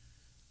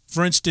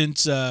 For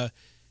instance,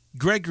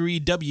 Gregory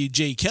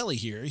W.J. Kelly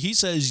here, he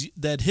says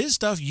that his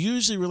stuff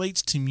usually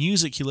relates to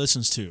music he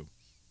listens to.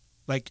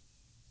 Like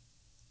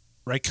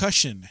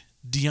Raikution,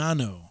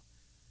 Diano,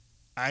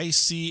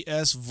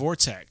 ICS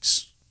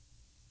Vortex.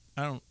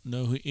 I don't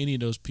know who any of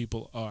those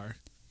people are.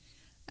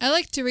 I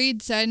like to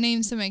read, so I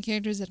name some of my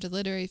characters after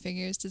literary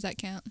figures. Does that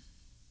count?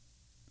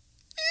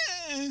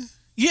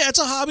 Yeah, it's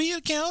a hobby.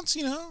 It counts,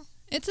 you know.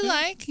 It's a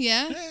like,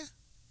 yeah. Yeah.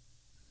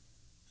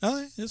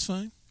 Oh, that's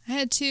fine. I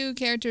had 2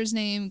 characters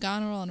named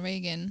Goneril and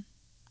Reagan.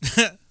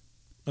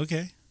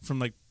 Okay. From,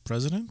 like,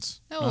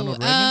 presidents? Oh,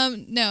 Ronald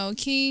Reagan? no,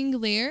 King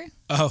Lear.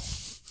 Oh.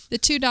 The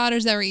 2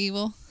 daughters that were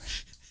evil.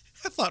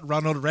 I thought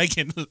Ronald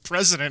Reagan was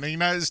president of the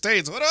United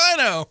States. What do I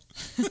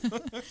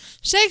know?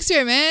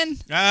 Shakespeare, man.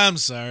 I'm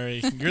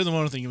sorry. You're the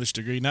one with the English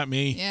degree, not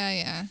me.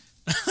 Yeah.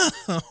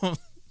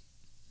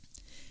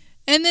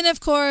 And then, of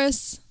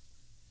course,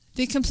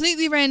 the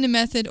completely random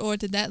method or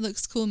the that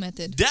looks cool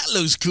method. That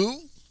looks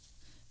cool.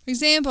 For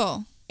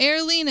example,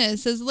 Airlina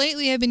says,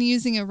 lately I've been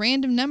using a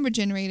random number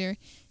generator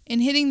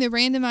and hitting the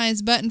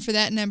randomize button for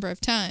that number of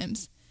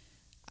times.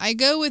 I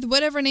go with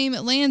whatever name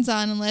it lands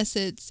on unless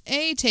it's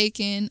A,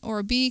 taken,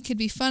 or B, could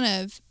be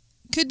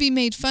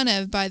made fun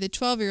of by the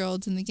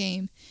 12-year-olds in the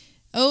game.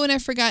 Oh, and I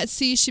forgot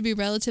C should be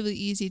relatively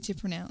easy to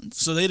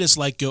pronounce. So they just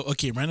like go,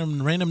 okay,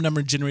 random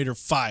number generator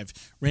 5.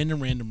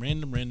 Random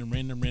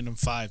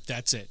 5.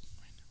 That's it.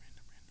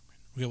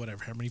 Okay,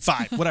 whatever. How many?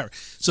 5. Whatever.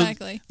 So,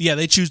 Exactly. Yeah,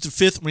 they choose the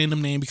 5th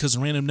random name because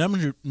the random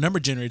number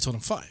generator told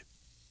them 5.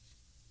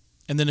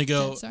 And then they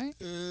go, That's right.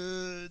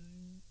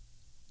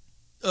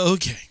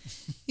 okay.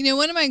 You know,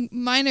 one of my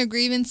minor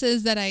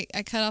grievances that I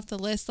cut off the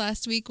list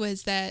last week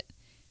was that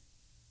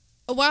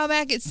a while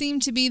back it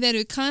seemed to be that it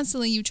would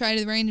constantly you try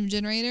the random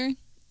generator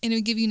and it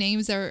would give you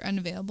names that were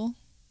unavailable.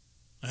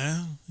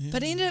 Well, yeah.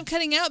 But I ended up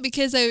cutting out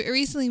because I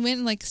recently went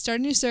and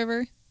started a new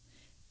server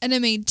and I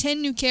made 10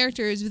 new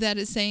characters without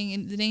it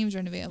saying the names are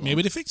unavailable.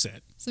 Maybe they fix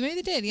that. So maybe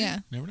they did, yeah.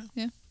 Never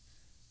know.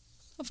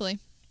 Hopefully.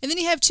 And then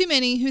you have Too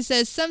Many who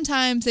says,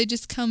 sometimes they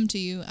just come to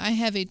you. I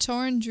have a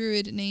Tauren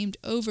druid named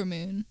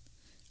Overmoon.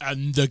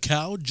 And the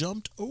cow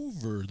jumped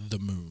over the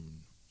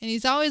moon. And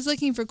he's always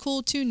looking for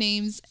cool tune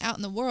names out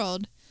in the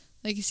world.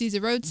 Like he sees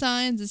a road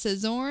sign that says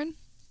Zorn.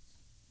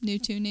 New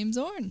tune named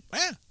Zorn.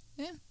 Yeah.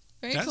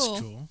 Very That's cool.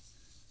 cool.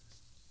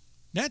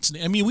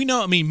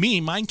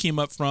 Mine came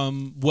up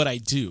from what I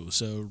do.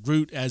 So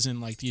root as in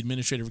like the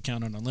administrative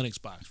account on a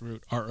Linux box.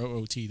 Root,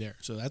 ROOT there.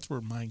 So that's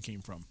where mine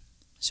came from.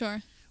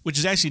 Sure. Which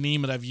is actually a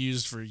name that I've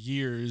used for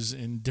years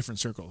in different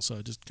circles. So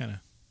it just kind of,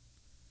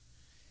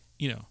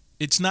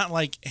 it's not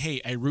like,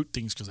 hey, I root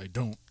things because I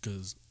don't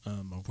because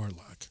I'm a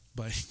warlock.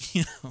 But,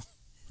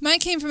 Mine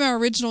came from our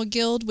original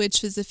guild,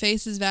 which was the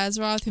Faces of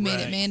Azeroth, who made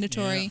it Right,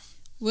 mandatory. yeah.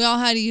 We all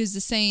had to use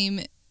the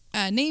same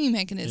naming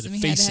mechanism. Yeah,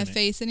 We had to face have in it.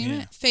 face and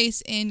Yeah.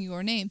 face and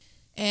your name.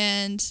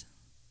 And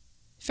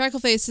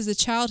Freckleface is a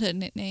childhood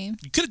nickname.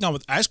 you could have gone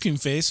with Ice Cream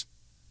Face.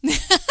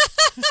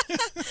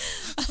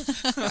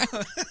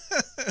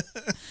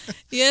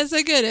 Yes,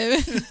 I could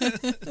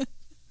have.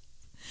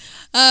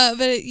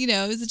 But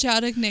it was a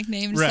childhood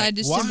nickname. And decided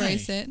just to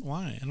embrace it.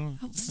 Why? I don't.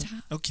 Oh,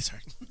 stop! Okay,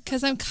 sorry.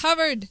 Because I'm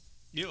covered.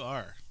 You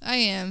are. I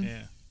am.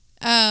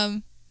 Yeah.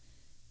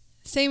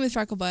 Same with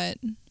Frecklebutt.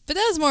 But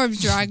that was more of a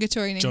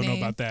derogatory Don't nickname.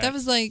 know about that. That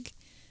was like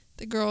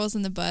the girls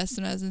in the bus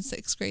when I was in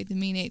 6th grade, the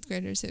mean 8th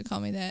graders who would call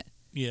me that.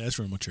 Yeah, that's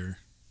real mature.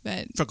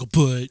 But Freckle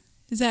butt.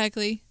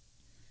 exactly.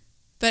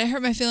 But it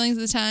hurt my feelings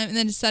at the time and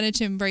then decided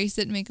to embrace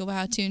it and make a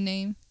WoW tune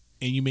name.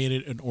 And you made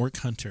it an orc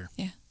hunter.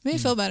 Yeah. Made me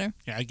feel better.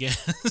 Yeah, I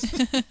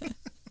guess. All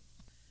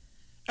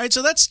right,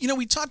 so that's,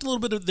 we talked a little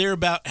bit there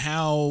about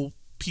how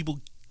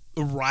people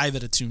arrive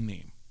at a tune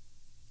name.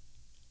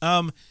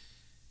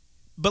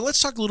 But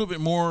let's talk a little bit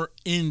more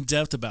in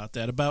depth about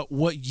that, about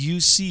what you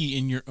see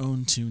in your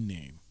own tune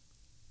name.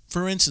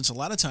 For instance, a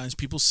lot of times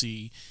people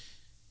see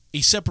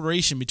a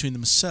separation between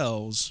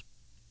themselves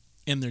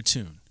and their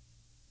tune.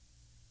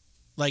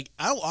 Like,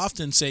 I'll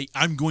often say,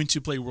 I'm going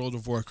to play World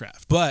of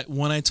Warcraft. But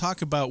when I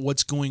talk about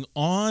what's going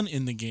on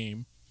in the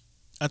game,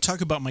 I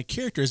talk about my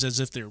characters as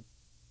if they're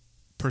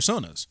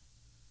personas.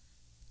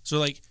 So,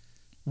 like,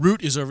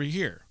 Root is over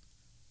here.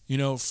 You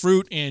know,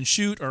 Fruit and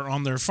Shoot are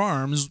on their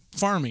farms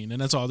farming,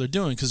 and that's all they're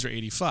doing because they're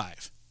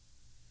 85.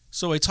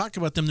 So I talk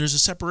about them. There's a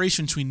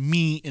separation between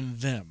me and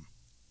them.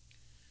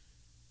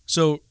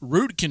 So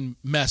Root can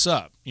mess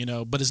up, you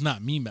know, but it's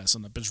not me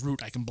messing up. It's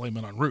Root. I can blame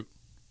it on Root.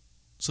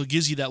 So it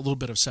gives you that little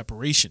bit of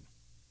separation.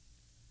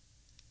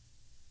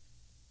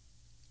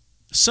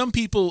 Some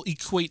people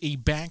equate a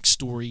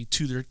backstory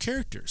to their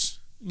characters.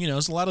 You know,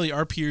 a lot of the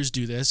RPers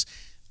do this.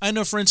 I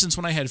know, for instance,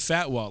 when I had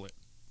Fat Wallet,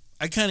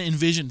 I kind of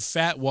envisioned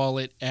Fat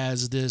Wallet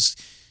as this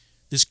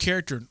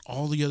character, and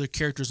all the other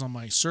characters on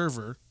my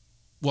server,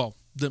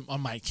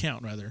 on my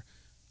account rather,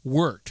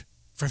 worked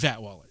for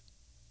Fat Wallet.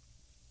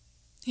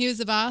 He was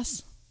the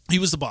boss? He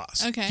was the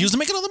boss. Okay. He was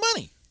making all the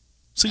money.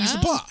 So he was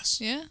the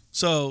boss. Yeah.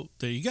 So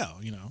there you go,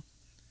 you know.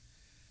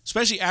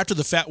 Especially after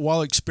the Fat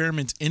Wallet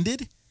experiment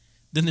ended,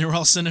 then they were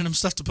all sending him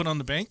stuff to put on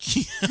the bank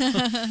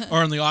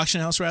or in the auction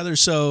house rather.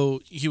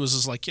 So he was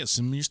just like, yeah,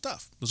 send me your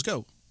stuff. Let's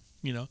go,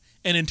 you know.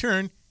 And in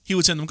turn, he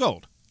would send them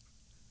gold.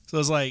 So it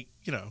was like,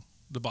 you know,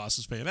 the boss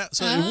is paying that.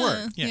 So it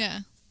worked. Yeah.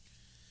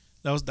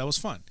 That was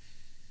fun.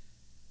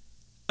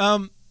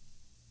 A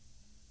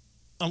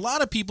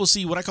lot of people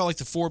see what I call like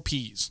the 4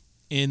 Ps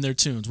in their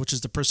tunes, which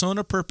is the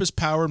persona, purpose,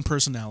 power, and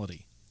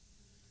personality.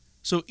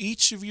 So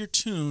each of your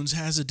tunes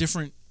has a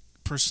different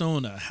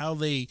persona, how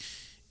they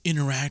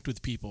interact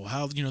with people,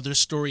 how, you know, their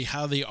story,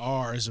 how they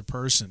are as a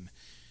person.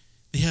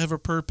 They have a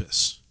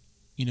purpose,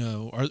 you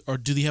know, or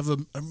do they have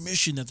a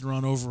mission that they're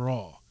on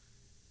overall?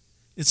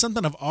 It's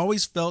something I've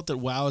always felt that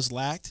WoW has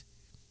lacked,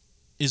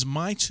 is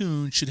my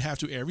tune should have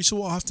to every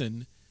so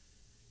often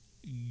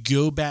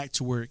go back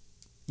to where,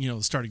 you know,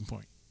 the starting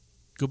point.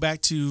 Go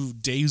back to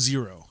day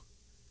 0.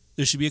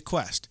 There should be a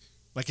quest,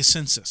 like a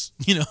census,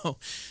 you know,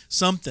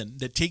 something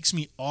that takes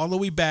me all the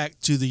way back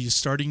to the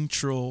starting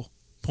troll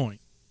point,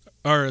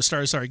 or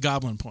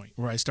goblin point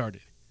where I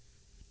started.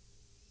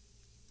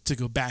 To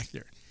go back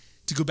there,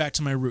 to go back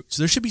to my roots.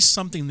 There should be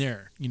something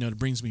there, you know, that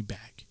brings me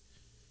back.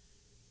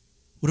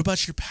 What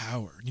about your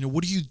power? You know,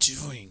 what are you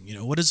doing? You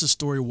know, what is the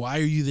story? Why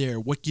are you there?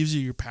 What gives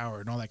you your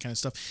power and all that kind of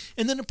stuff?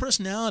 And then a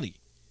personality.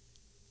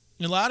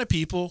 A lot of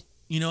people,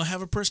 you know,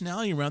 have a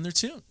personality around their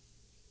tune.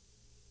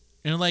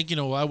 And like, you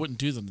know, well, I wouldn't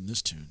do them in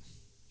this tune.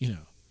 You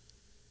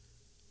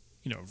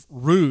know,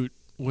 Root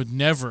would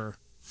never,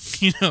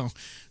 you know,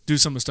 do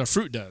some of the stuff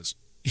Fruit does.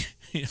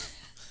 You know?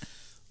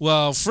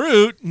 Well,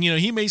 Fruit, you know,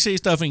 he may say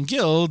stuff in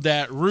Guild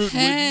that Root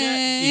would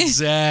not.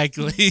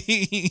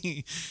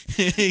 Exactly.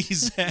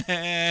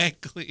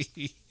 Exactly.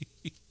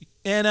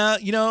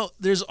 And, you know,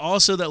 there's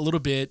also that little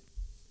bit,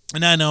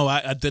 and I know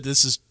that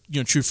this is, you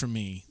know, true for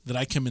me, that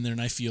I come in there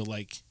and I feel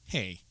like,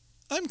 hey,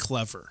 I'm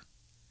clever.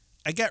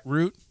 I got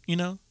Root, you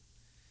know.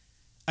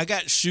 I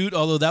got Shoot,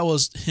 although that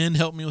was Hen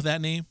helped me with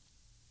that name,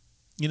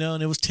 you know,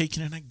 and it was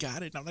taken and I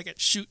got it. And I'm like, I got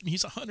Shoot and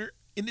he's a hunter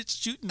and it's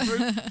shooting Root.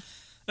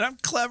 And I'm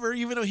clever,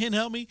 even though Hen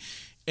helped me.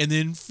 And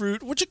then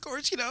Fruit, which of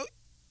course, you know,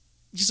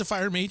 he's a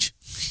fire mage.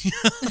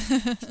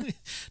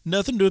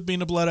 Nothing to do with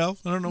being a blood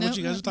elf. I don't know what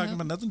you guys are talking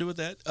about. Nothing to do with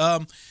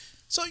that.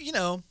 So, you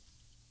know,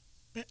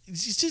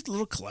 it's just a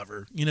little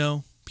clever, you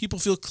know. People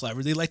feel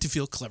clever. They like to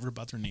feel clever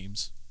about their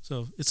names.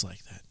 So it's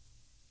like that.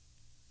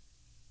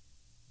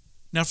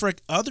 Now, for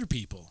other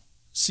people,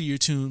 see your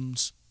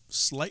tunes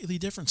slightly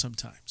different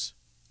sometimes.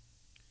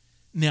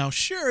 Now,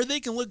 sure, they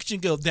can look at you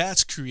and go,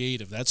 "That's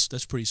creative. That's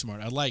pretty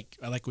smart. I like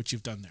what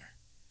you've done there."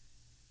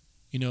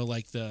 You know,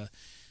 like the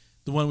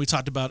one we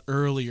talked about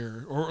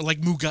earlier, or like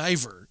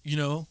MacGyver. You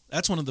know,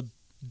 that's one of the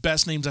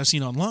best names I've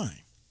seen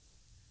online.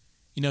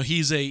 You know,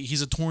 he's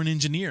a torn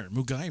engineer,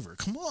 MacGyver.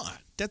 Come on,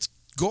 that's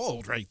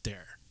gold right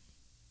there.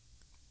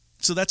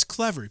 So that's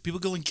clever. People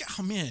go like,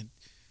 "Oh man,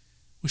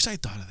 wish I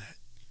thought of that.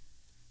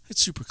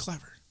 That's super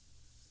clever."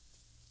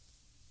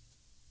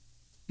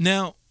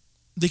 Now,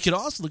 they could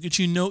also look at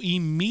you and know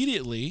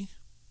immediately,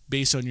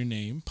 based on your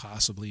name,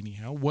 possibly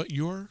anyhow, what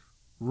your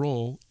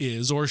role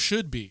is or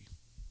should be.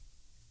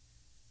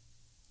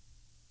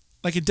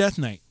 Like a Death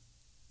Knight.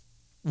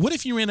 What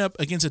if you ran up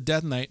against a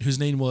Death Knight whose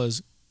name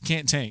was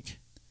Can't Tank?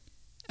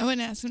 I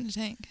wouldn't ask him to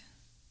tank.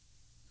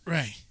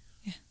 Right.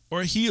 Yeah.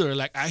 Or a healer,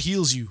 like, I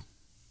heals you.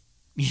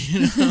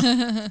 You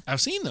know?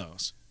 I've seen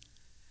those.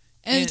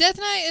 And Death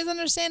Knight is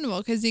understandable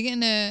because you're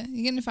getting a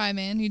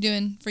 5-man. You're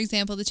doing, for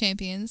example, the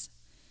champions.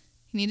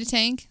 You need a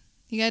tank.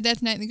 You got a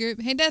Death Knight in the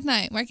group. Hey, Death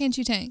Knight, why can't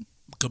you tank?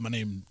 Because my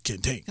name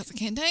Can't Tank. Because I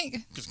can't tank.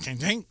 Because I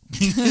can't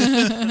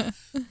tank.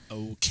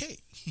 Okay.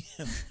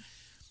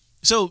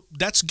 So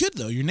that's good,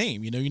 though, your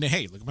name. You know,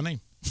 hey, look at my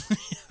name.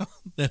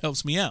 That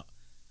helps me out.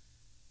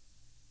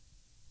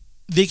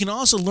 They can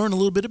also learn a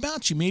little bit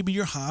about you. Maybe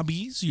your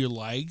hobbies, your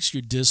likes,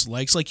 your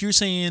dislikes. Like you're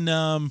saying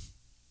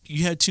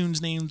you had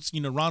tunes named, you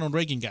know, Ronald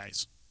Reagan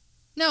guys.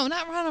 No,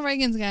 not Ronald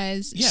Reagan's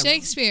guys. Yeah,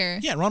 Shakespeare.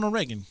 Yeah, Ronald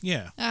Reagan.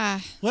 Yeah.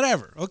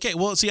 Whatever. Okay,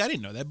 well, see, I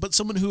didn't know that. But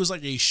someone who was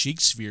like a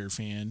Shakespeare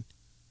fan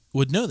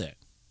would know that.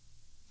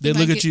 They'd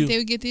look at you. They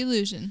would get the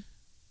illusion.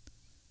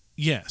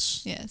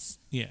 Yes. Yes.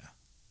 Yeah.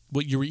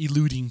 What you were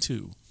alluding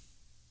to.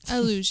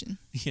 Illusion.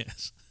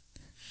 Yes.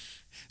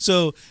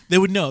 So they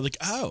would know, like,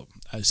 oh,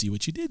 I see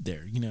what you did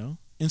there, you know.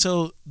 And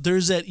so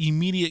there's that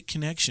immediate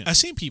connection. I've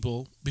seen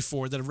people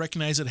before that have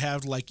recognized that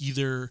have like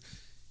either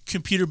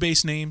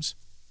computer-based names,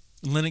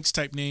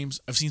 Linux-type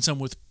names. I've seen some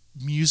with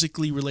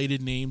musically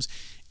related names.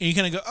 And you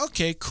kind of go,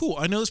 okay, cool.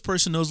 I know this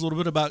person knows a little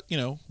bit about,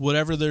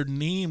 whatever their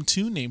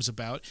name's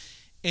about.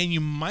 And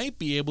you might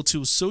be able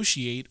to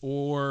associate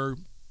or,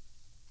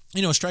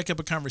 strike up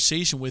a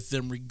conversation with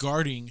them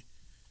regarding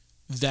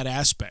that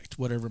aspect,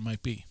 whatever it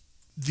might be.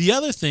 The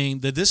other thing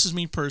that this is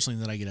me personally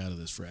that I get out of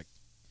this, Freck,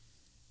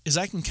 is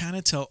I can kind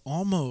of tell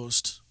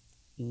almost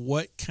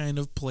what kind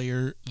of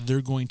player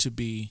they're going to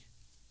be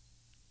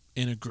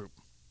in a group.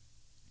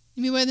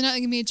 You mean whether or not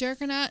they're going to be a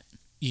jerk or not?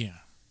 Yeah.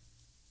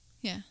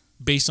 Yeah.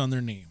 Based on their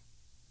name.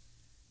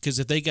 Because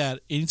if they got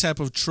any type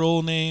of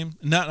troll name,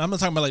 I'm not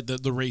talking about like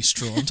the race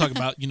troll. I'm talking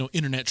about,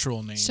 internet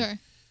troll name. Sure.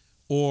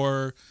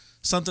 Or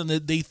something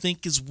that they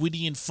think is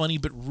witty and funny,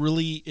 but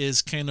really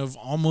is kind of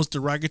almost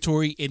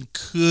derogatory and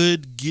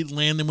could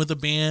land them with a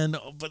ban,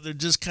 but they're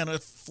just kind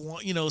of,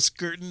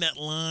 skirting that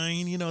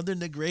line. They're in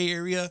the gray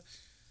area.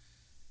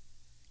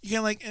 You kind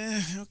of like,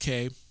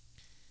 okay.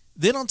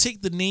 They don't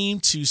take the name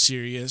too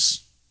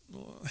serious.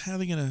 Well, how are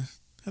they gonna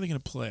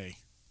play?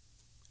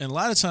 And a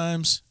lot of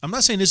times, I'm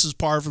not saying this is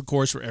par for the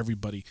course for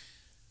everybody,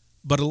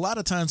 but a lot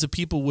of times the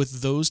people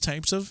with those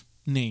types of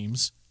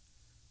names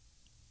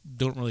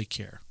don't really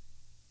care.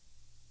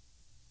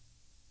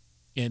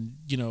 And,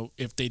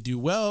 if they do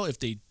well, if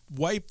they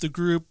wipe the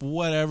group,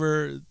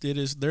 whatever, they're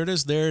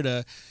just there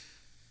to,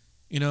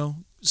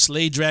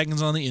 slay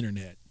dragons on the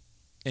internet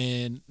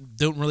and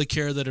don't really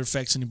care that it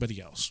affects anybody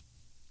else.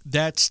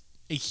 That's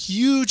a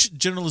huge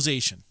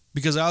generalization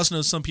because I also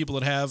know some people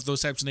that have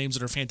those types of names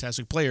that are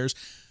fantastic players,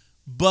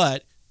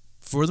 but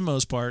for the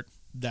most part,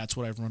 that's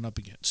what I've run up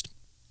against.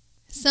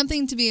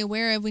 Something to be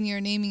aware of when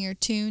you're naming your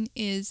tune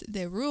is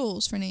the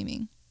rules for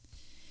naming.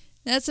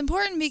 That's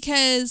important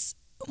because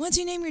once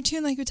you name your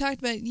tune, like we talked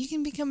about, you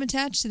can become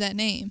attached to that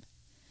name.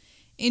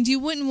 And you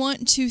wouldn't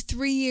want to,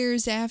 3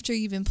 years after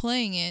you've been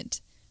playing it,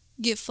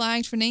 get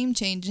flagged for name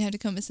change and have to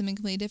come up with something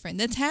completely different.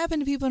 That's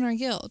happened to people in our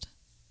guild.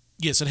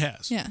 Yes, it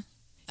has. Yeah.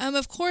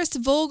 Of course,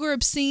 vulgar,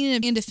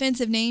 obscene, and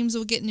offensive names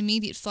will get an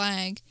immediate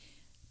flag.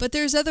 But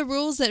there's other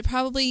rules that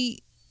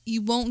probably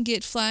you won't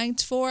get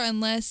flagged for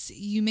unless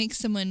you make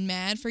someone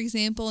mad, for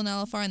example, in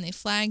LFR, and they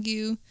flag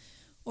you,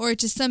 or it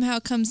just somehow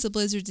comes to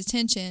Blizzard's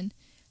attention.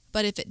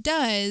 But if it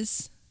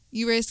does,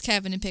 you risk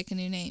having to pick a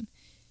new name.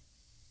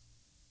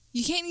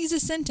 You can't use a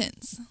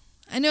sentence.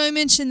 I know I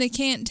mentioned they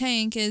can't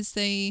tank as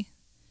an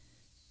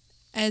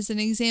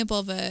example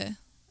of a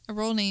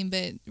role name,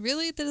 but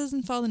really that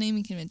doesn't follow the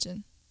naming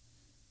convention.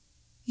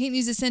 You can't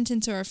use a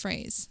sentence or a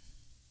phrase.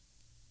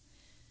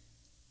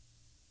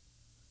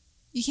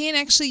 You can't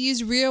actually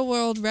use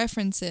real-world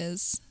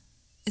references,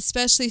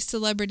 especially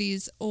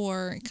celebrities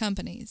or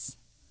companies.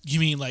 You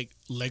mean like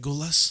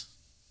Legolas?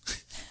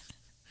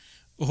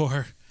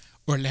 Or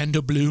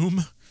Orlando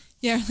Bloom?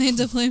 Yeah,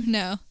 Orlando Bloom,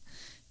 no.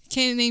 You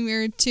can't name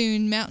your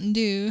tune Mountain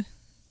Dew.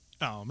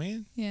 Oh,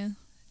 man. Yeah,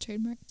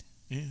 trademarked.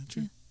 Yeah,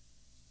 true. Yeah.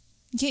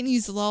 You can't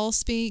use lol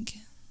speak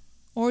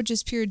or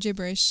just pure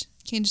gibberish.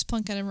 You can't just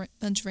plunk out a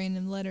bunch of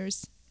random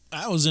letters.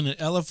 I was in an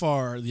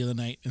LFR the other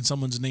night, and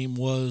someone's name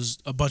was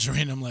a bunch of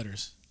random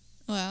letters.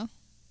 Well,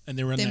 and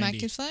they were they 90. might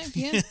get flagged,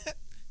 yeah.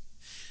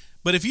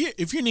 But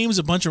if your name is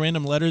a bunch of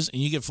random letters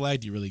and you get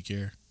flagged, do you really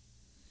care?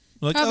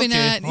 Like, Probably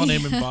okay, not. I'll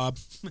name him Bob.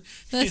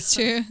 That's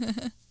true.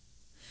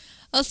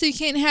 Also, you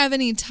can't have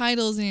any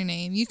titles in your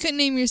name. You couldn't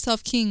name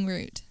yourself King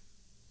Root.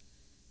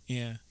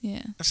 Yeah.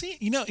 Yeah. See,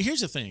 here's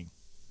the thing.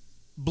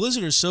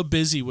 Blizzard is so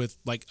busy with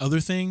like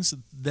other things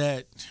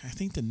that I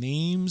think the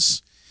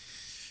names.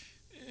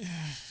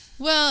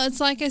 Well, it's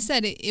like I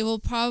said, it will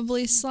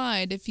probably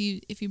slide if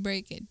you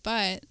break it,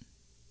 but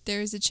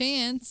there's a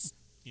chance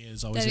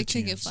there's always that a it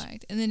could get chance.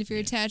 flagged. And then if you're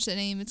attached to that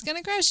name, it's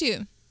gonna crush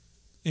you.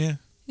 Yeah.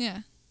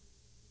 Yeah.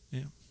 Yeah.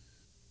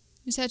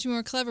 You just have to be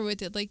more clever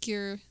with it, like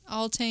you're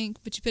all tank,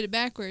 but you put it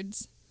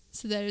backwards,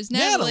 so that it's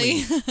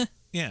Natalie.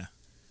 Yeah.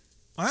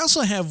 I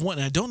also have one,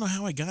 and I don't know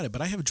how I got it,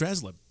 but I have a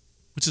Draslib,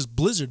 which is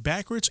Blizzard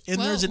backwards, and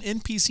Whoa. there's an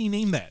NPC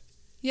named that.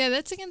 Yeah,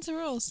 that's against the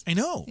rules. I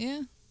know.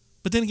 Yeah.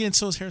 But then again,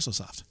 so is Hair So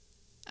Soft.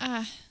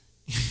 I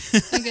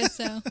guess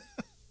so.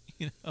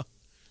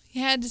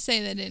 You had to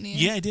say that, didn't you?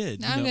 Yeah, I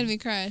did. Now I'm going to be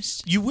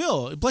crushed. You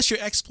will. Plus, you're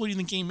exploiting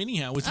the game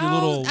anyhow with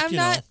your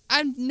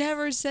I've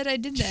never said I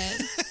did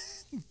that.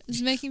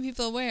 Just making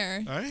people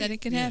aware that it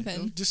could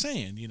happen. Just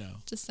saying,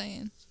 Just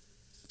saying.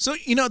 So,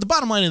 the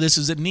bottom line of this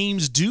is that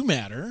names do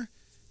matter.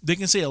 They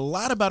can say a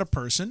lot about a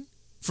person.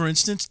 For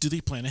instance, do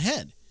they plan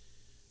ahead?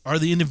 Are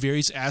they into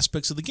various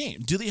aspects of the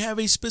game? Do they have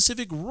a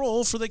specific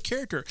role for the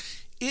character?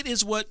 It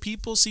is what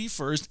people see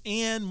first,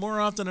 and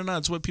more often than not,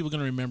 it's what people are going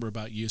to remember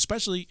about you,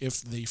 especially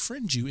if they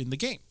friend you in the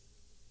game.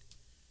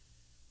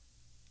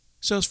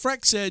 So as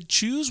Freck said,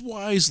 choose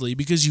wisely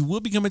because you will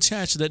become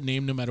attached to that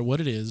name no matter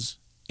what it is.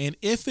 And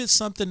if it's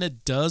something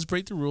that does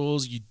break the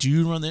rules, you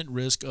do run that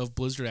risk of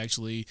Blizzard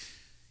actually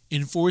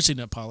enforcing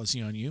that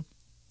policy on you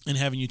and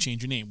having you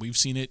change your name. We've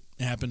seen it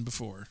happen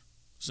before.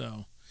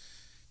 So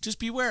just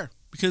beware.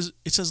 because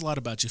it says a lot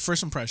about you.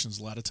 First impressions,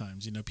 a lot of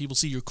times, people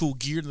see your cool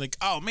gear and they're like,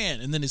 oh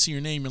man, and then they see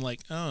your name and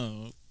like,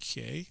 oh,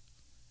 okay.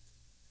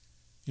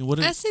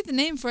 I see the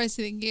name before I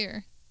see the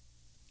gear.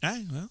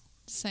 Well,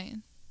 Just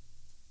saying.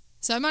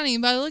 So I'm not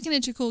even bother looking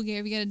at your cool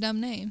gear if you got a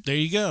dumb name. there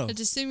you go. I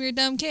just assume you're a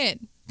dumb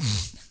kid.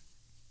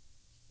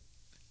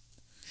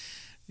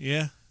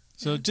 Yeah.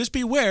 So just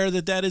beware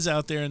that is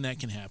out there and that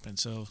can happen.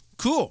 So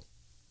cool.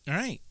 All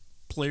right.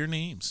 Player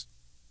names.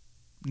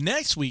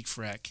 Next week,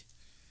 Freck,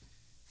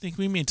 I think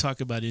we may talk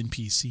about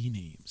NPC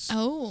names.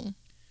 Oh.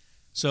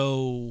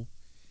 So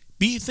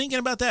be thinking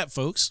about that,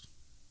 folks.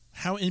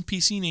 How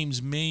NPC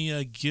names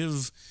may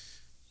give,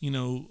 a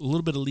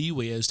little bit of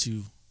leeway as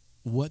to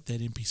what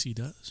that NPC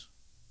does.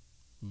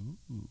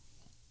 Ooh.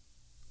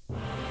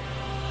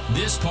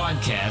 This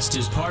podcast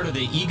is part of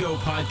the Ego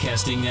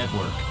Podcasting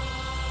Network.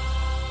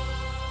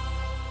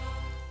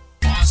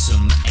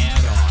 Awesome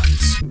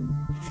add-ons.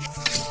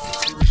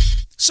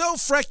 So,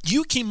 Freck,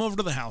 you came over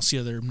to the house the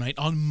other night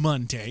on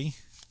Monday.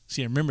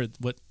 See, I remember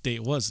what day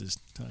it was this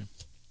time.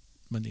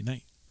 Monday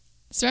night.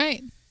 That's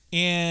right.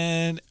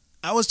 And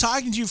I was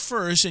talking to you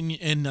first,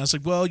 and I was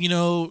like, well,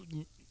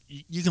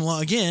 you can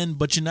log in,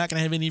 but you're not going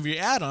to have any of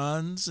your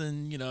add-ons,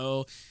 and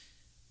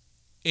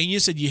you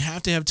said you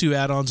have to have 2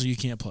 add-ons or you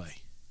can't play.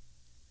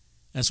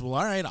 I said, well,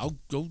 all right,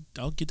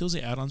 I'll get those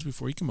add-ons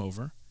before you come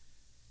over.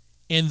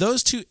 And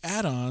those 2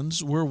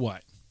 add-ons were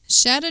what?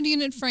 Shadowed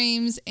Unit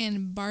Frames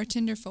and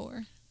Bartender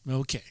 4.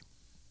 Okay.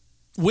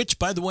 Which,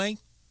 by the way,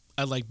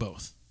 I like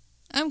both.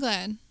 I'm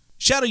glad.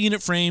 Shadow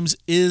Unit Frames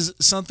is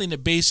something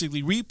that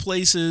basically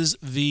replaces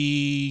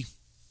the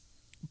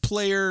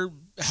player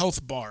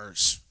health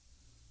bars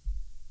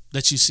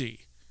that you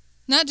see.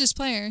 Not just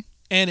player.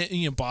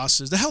 And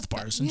bosses, the health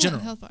bars in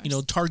general. Health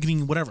bars.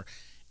 Targeting, whatever.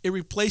 It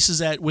replaces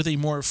that with a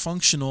more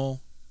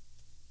functional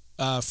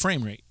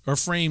frame rate or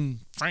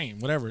frame,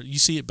 whatever. You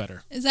see it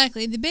better.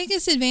 Exactly. The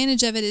biggest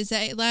advantage of it is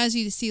that it allows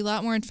you to see a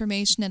lot more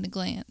information at a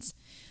glance.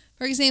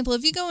 For example,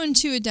 if you go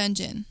into a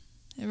dungeon,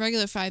 a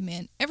regular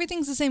 5-man,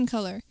 everything's the same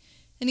color.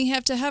 And you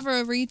have to hover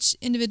over each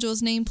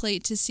individual's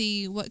nameplate to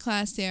see what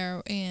class they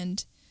are.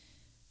 And,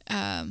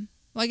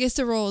 I guess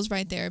the role is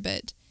right there.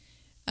 But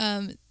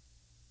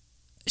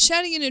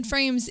Shadow Unit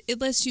Frames,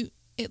 it lets you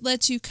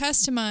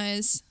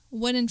customize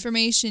what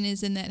information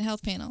is in that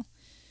health panel.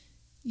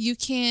 You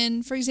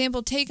can, for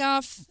example, take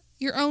off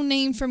your own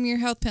name from your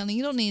health panel.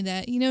 You don't need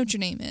that. You know what your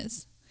name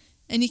is.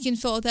 And you can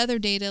fill it with other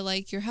data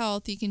like your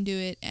health. You can do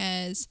it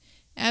as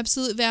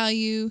absolute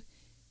value,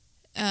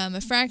 a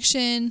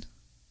fraction,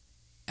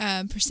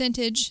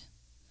 percentage,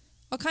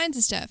 all kinds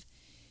of stuff.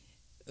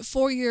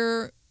 For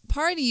your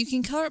party, you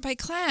can color it by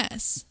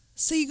class.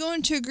 So you go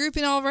into a group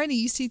and already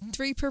you see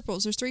 3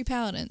 purples. There's 3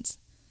 paladins.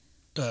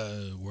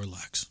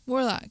 Warlocks.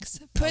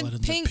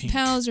 Put pink,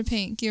 paladins are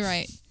pink. You're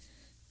right.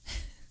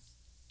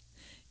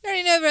 You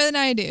already know better than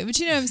I do, but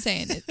you know what I'm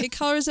saying. It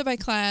colors it by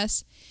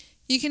class.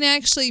 You can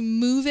actually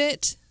move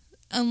it,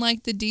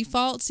 unlike the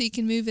default, so you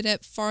can move it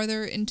up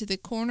farther into the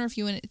corner if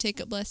you want it to take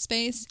up less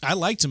space. I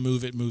like to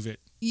move it.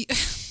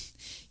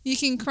 You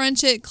can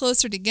crunch it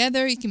closer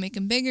together. You can make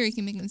them bigger. You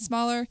can make them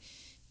smaller.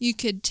 You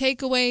could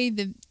take away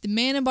the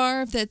mana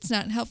bar if that's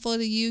not helpful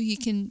to you. You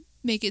can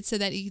make it so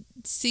that you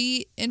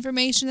see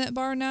information in that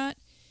bar or not.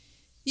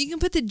 You can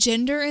put the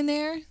gender in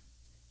there,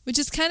 which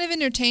is kind of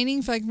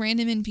entertaining for like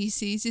random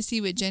NPCs to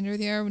see what gender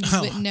they are when you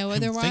wouldn't know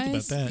otherwise. Think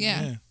about that.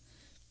 Yeah.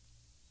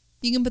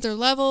 You can put their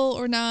level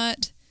or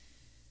not.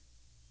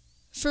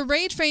 For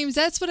raid frames,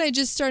 that's what I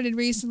just started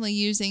recently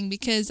using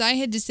because I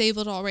had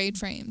disabled all raid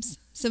frames.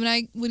 So when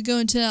I would go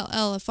into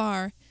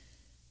LFR,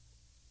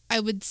 I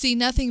would see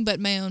nothing but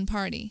my own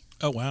party.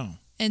 Oh, wow.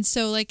 And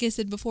so, like I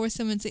said before,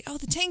 someone would say, oh,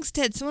 the tank's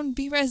dead. Someone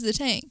be-res the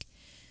tank.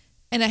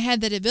 And I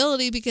had that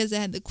ability because I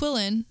had the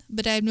Quillen,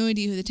 but I had no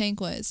idea who the tank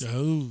was.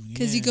 Oh, yeah.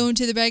 Because you go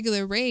into the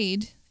regular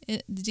raid,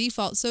 the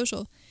default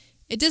social,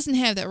 it doesn't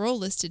have that role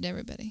listed to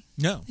everybody.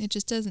 No. It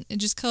just doesn't. It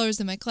just colors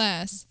in my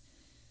class.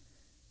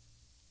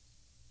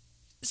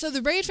 So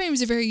the raid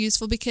frames are very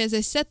useful because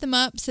I set them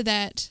up so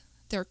that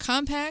they're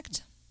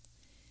compact.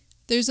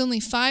 There's only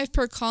 5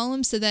 per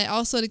column, so that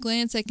also at a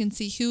glance I can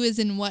see who is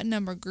in what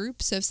number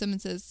group. So if someone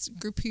says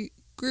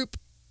group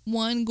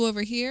 1, go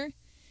over here,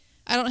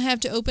 I don't have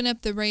to open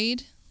up the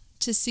raid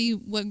to see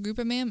what group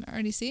I'm in. I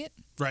already see it.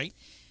 Right.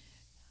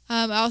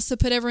 I also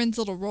put everyone's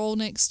little role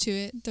next to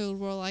it, their little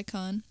role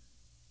icon.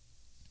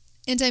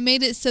 And I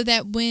made it so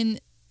that when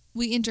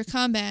we enter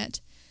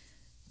combat,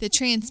 the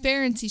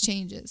transparency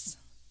changes.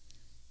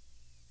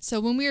 So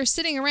when we are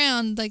sitting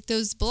around, like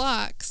those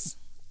blocks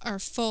are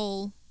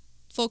full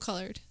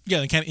colored. Yeah,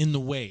 they're kind of in the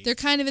way. They're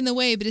kind of in the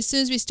way, but as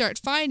soon as we start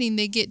fighting,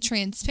 they get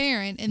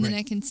transparent, and then Right.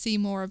 I can see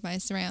more of my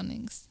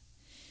surroundings.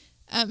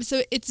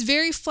 So it's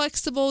very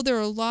flexible. There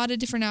are a lot of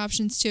different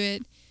options to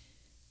it.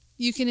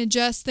 You can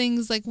adjust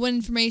things like what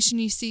information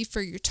you see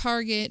for your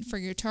target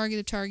of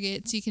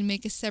targets. You can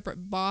make a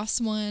separate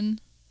boss one.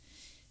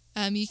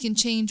 You can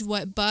change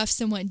what buffs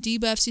and what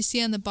debuffs you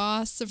see on the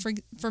boss. So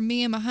for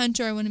me, I'm a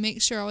hunter. I want to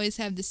make sure I always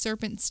have the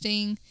Serpent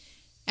Sting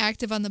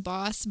active on the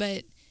boss,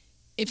 but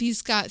if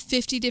he's got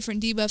 50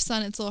 different debuffs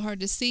on, it's a little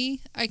hard to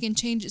see. I can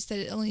change it so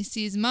that it only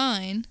sees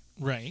mine.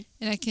 Right.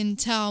 And I can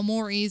tell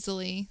more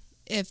easily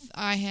if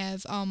I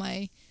have all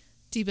my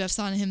debuffs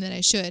on him that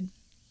I should.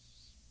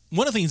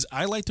 One of the things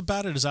I liked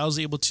about it is I was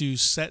able to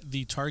set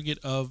the target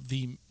of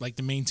the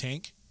main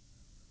tank.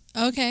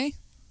 Okay.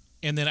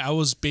 And then I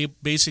was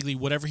basically,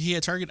 whatever he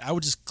had target, I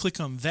would just click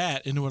on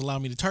that and it would allow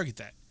me to target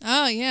that.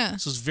 Oh, yeah.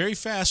 So it's very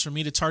fast for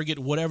me to target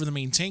whatever the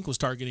main tank was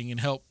targeting and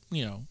help,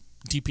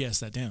 DPS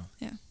that down.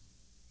 Yeah.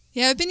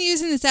 Yeah, I've been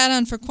using this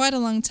add-on for quite a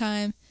long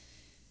time.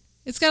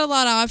 It's got a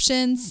lot of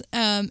options,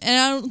 and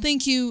I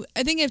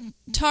think I've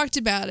talked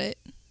about it.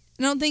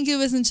 I don't think it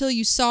was until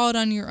you saw it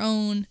on your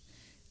own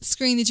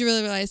screen that you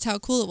really realized how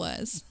cool it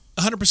was.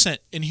 100%.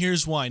 And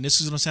here's why. And this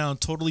is going to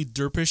sound totally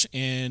derpish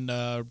and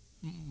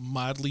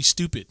mildly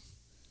stupid.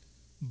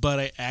 But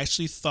I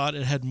actually thought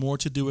it had more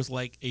to do with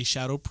like a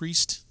Shadow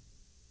Priest.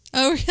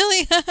 Oh,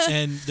 really?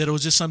 And that it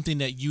was just something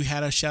that you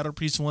had a Shadow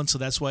Priest one, so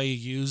that's why you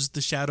used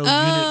the Shadow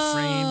unit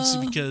frames,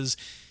 because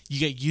you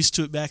get used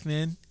to it back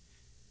then.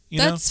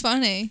 That's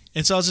funny.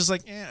 And so I was just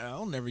like,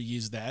 I'll never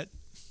use that.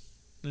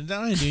 I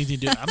don't have anything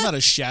to do. I'm not a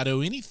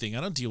shadow anything.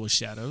 I don't deal with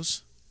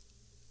shadows.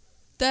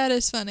 That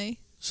is funny.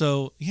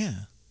 So, yeah.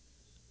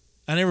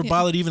 I never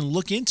bothered to even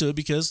look into it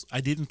because I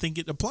didn't think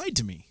it applied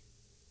to me.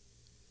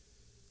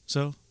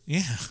 So,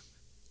 yeah.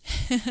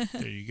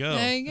 There you go.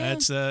 There you go.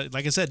 That's,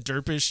 like I said,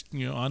 derpish,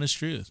 honest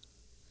truth.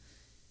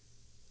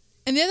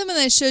 And the other one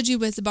that I showed you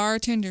was the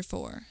Bartender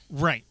 4.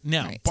 Right.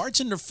 Now,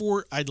 Bartender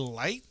 4 I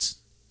liked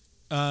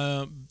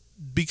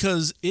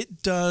because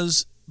it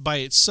does by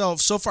itself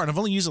so far, and I've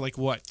only used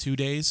it 2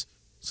 days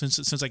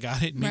since I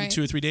got it, maybe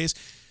 2 or 3 days.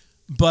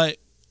 But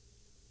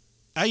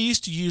I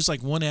used to use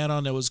one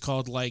add-on that was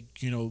called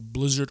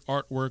Blizzard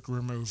Artwork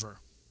Remover.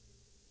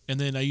 And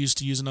then I used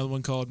to use another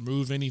one called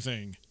Move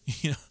Anything.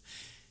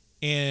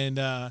 And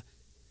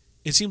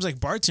it seems like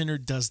Bartender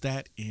does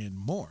that and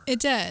more. It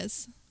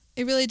does.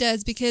 It really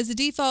does, because the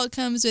default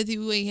comes with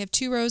you have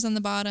 2 rows on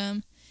the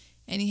bottom,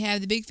 and you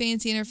have the big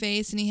fancy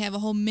interface, and you have a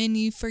whole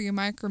menu for your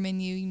micro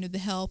menu, the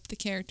help, the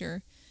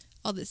character,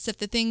 all that stuff,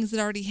 the things that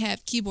already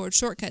have keyboard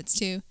shortcuts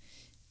to.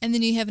 And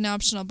then you have an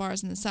optional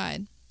bars on the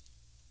side.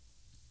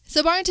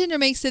 So Bartender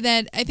makes it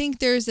that I think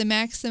there's a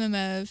maximum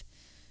of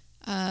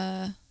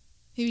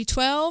maybe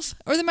 12,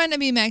 or there might not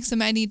be a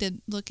maximum. I need to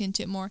look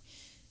into it more.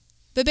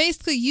 But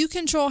basically, you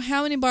control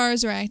how many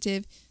bars are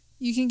active.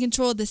 You can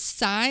control the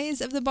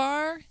size of the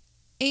bar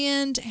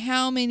and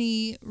how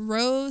many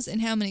rows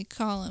and how many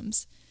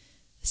columns.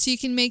 So you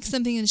can make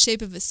something in the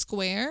shape of a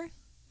square.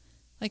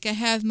 Like I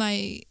have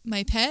my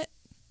pet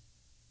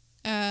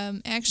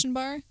action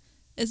bar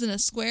is in a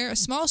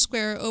small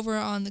square over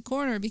on the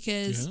corner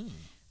because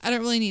I don't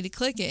really need to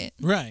click it.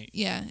 Right.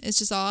 Yeah, it's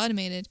just all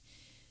automated.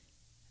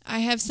 I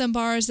have some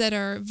bars that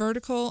are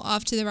vertical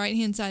off to the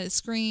right-hand side of the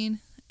screen,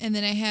 and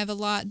then I have a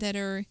lot that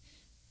are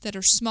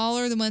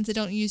smaller, the ones I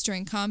don't use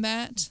during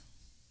combat.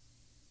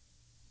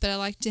 But I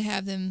like to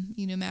have them,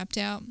 mapped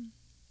out.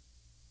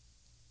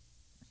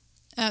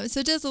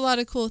 So it does a lot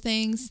of cool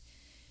things,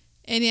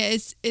 and yeah,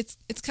 it's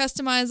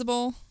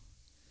customizable.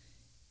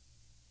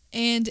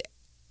 And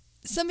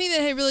something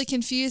that had really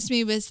confused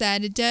me was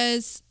that it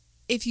does,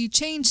 if you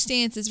change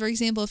stances, for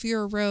example, if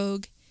you're a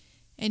rogue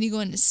and you go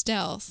into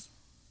stealth,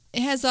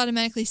 it has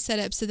automatically set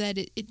up so that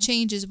it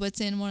changes what's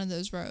in one of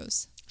those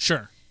rows.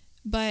 Sure.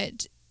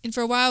 But and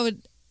for a while,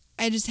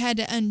 I just had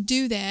to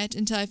undo that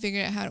until I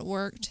figured out how it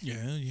worked.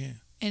 Yeah.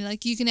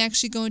 And you can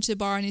actually go into a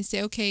bar and you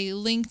say, okay,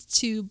 linked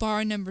to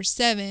bar number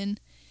 7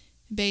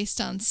 based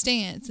on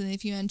stance. And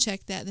if you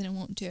uncheck that, then it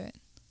won't do it.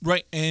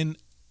 Right. And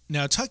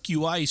now Tuck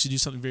UI used to do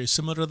something very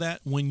similar to that.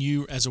 When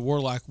you, as a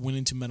warlock, went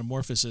into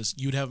Metamorphosis,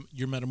 you'd have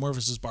your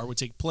Metamorphosis bar would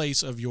take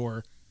place of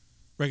your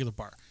regular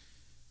bar.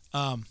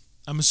 I'm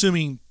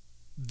assuming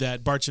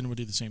that Bartender would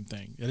do the same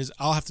thing.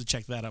 I'll have to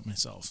check that out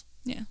myself.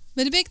 Yeah.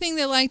 But a big thing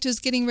that I liked was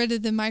getting rid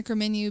of the micro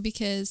menu,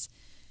 because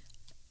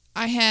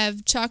I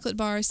have chocolate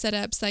bars set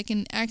up so I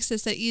can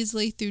access that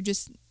easily through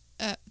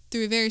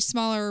through a very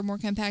smaller or more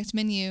compact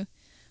menu,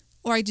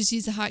 or I just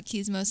use the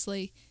hotkeys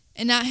mostly.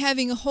 And not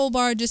having a whole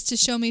bar just to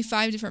show me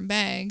 5 different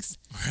bags.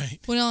 Right.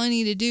 When all I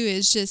need to do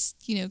is just,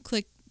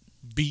 click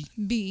B.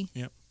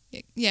 Yep.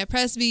 Yeah,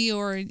 press B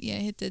or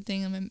hit the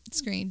thing on my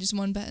screen, just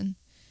one button.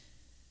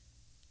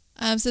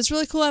 So it's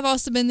really cool. I've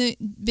also been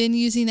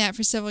using that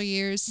for several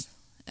years,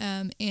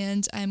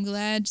 and I'm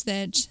glad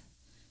that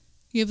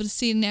you're able to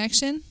see it in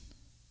action.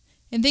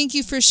 And thank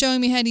you for showing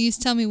me how to use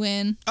Tell Me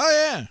When. Oh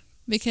yeah.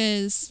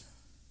 Because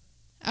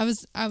I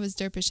was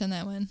derpish on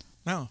that one.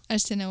 No. I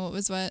just didn't know what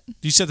was what. Do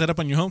you set that up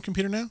on your home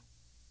computer now?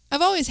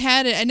 I've always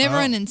had it. I never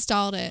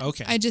uninstalled it.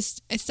 Okay. I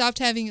stopped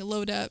having it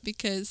load up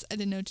because I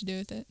didn't know what to do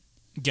with it.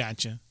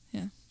 Gotcha.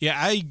 Yeah. Yeah,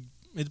 I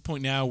at the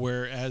point now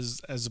where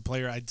as a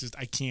player I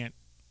can't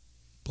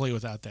play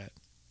without that.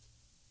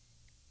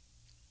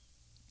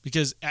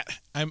 Because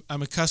I'm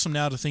accustomed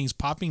now to things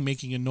popping,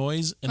 making a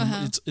noise,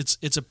 and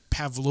it's a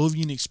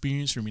Pavlovian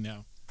experience for me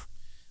now.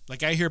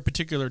 Like I hear a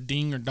particular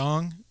ding or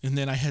dong, and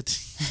then I hit.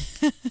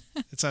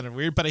 It sounded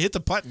weird, but I hit the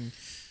button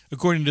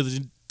according to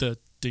the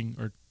ding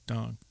or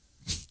dong.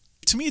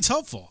 To me, it's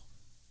helpful.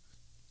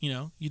 You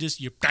know,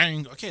 you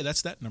bang, okay,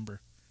 that's that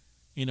number.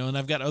 You know, and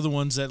I've got other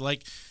ones that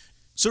like,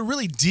 so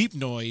really deep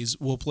noise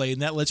will play,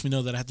 and that lets me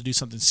know that I have to do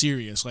something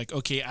serious. Like,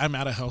 okay, I'm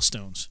out of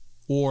Hellstones,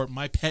 or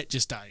my pet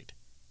just died.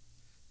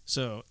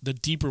 So the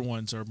deeper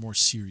ones are more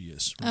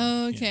serious. Right?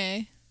 Oh,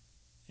 okay.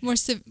 Yeah.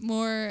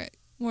 More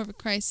of a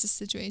crisis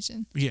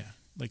situation. Yeah.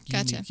 Like you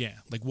Gotcha. need,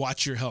 like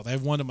watch your health. I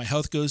have one that my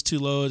health goes too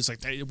low. It's like,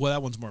 well,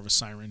 that one's more of a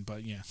siren,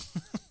 but yeah.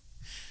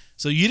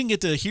 So you didn't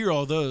get to hear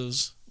all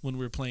those when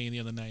we were playing the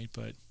other night,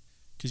 but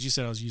because you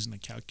said I was using a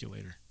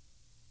calculator.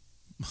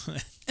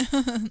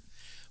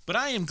 But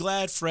I am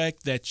glad,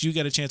 Freck, that you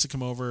got a chance to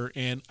come over,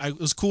 and it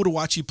was cool to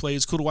watch you play.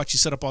 It's cool to watch you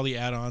set up all the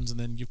add-ons, and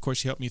then of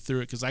course you helped me through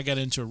it because I got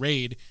into a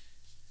raid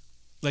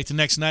like the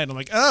next night. And I'm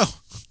like, oh,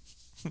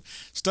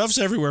 stuff's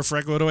everywhere,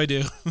 Freck. What do I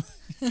do?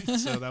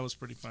 So that was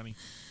pretty funny.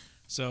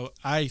 So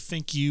I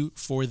thank you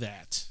for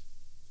that.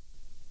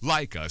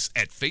 Like us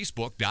at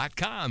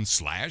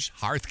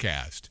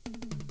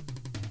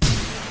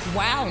facebook.com/Hearthcast.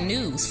 Wow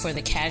news for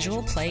the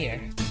casual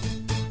player.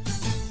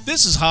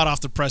 This is hot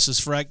off the presses,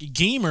 Freck.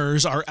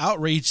 Gamers are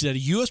outraged at a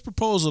U.S.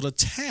 proposal to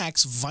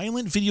tax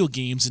violent video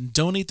games and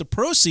donate the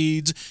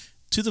proceeds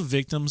to the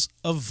victims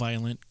of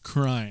violent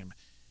crime.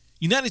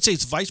 United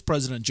States Vice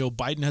President Joe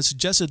Biden has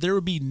suggested there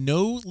would be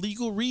no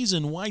legal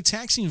reason why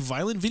taxing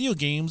violent video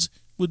games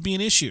would be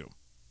an issue.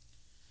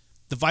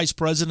 The Vice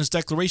President's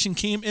declaration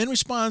came in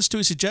response to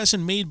a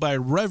suggestion made by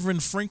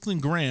Reverend Franklin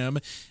Graham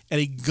at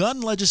a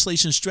gun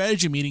legislation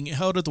strategy meeting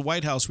held at the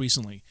White House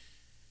recently.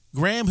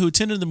 Graham, who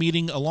attended the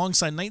meeting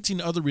alongside 19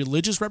 other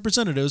religious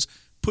representatives,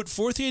 put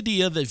forth the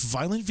idea that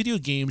violent video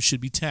games should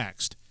be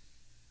taxed.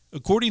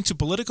 According to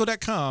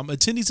Politico.com,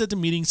 attendees at the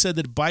meeting said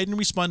that Biden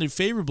responded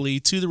favorably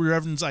to the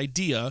Reverend's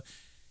idea,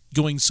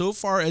 going so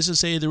far as to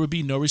say there would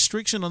be no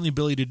restriction on the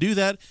ability to do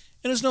that,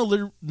 and there's no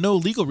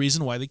legal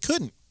reason why they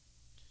couldn't.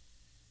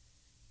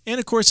 And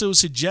of course, it was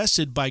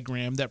suggested by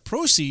Graham that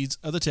proceeds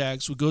of the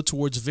tax would go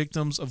towards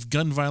victims of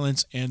gun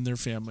violence and their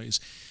families.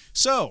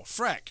 So,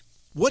 Freck,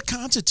 what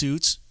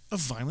constitutes a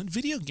violent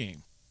video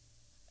game?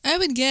 I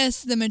would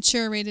guess the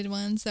mature rated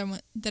ones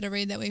that are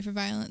rated that way for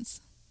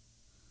violence.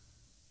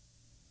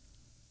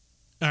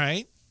 All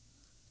right.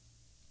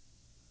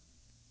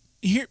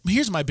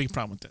 Here's my big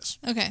problem with this.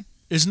 Okay.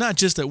 It's not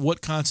just that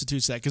what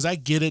constitutes that, because I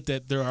get it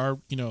that there are,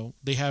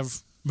 they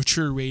have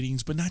mature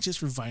ratings, but not just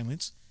for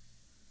violence.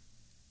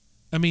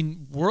 I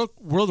mean, World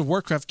of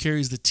Warcraft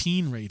carries the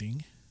teen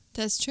rating.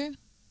 That's true.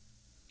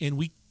 And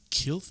we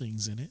kill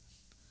things in it.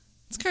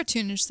 It's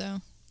cartoonish,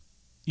 though.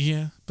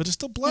 Yeah, but it's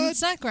still blood. And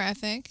it's not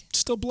graphic. It's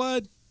still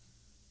blood.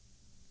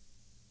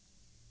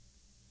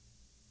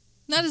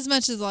 Not as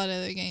much as a lot of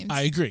other games.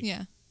 I agree.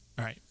 Yeah.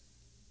 All right.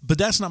 But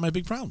that's not my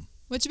big problem.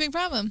 What's your big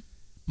problem?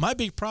 My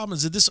big problem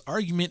is that this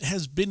argument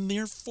has been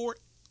there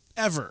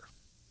forever.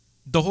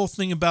 The whole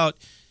thing about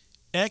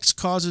X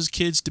causes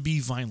kids to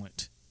be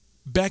violent.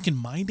 Back in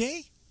my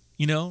day,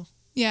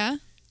 Yeah.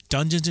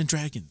 Dungeons and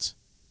Dragons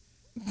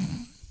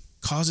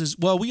causes.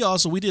 Well, we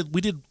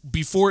did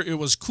before it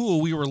was cool.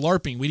 We were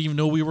LARPing. We didn't even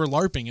know we were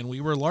LARPing, and we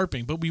were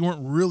LARPing, but we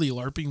weren't really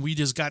LARPing. We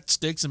just got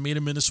sticks and made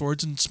them into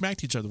swords and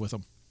smacked each other with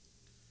them.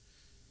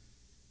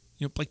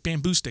 Like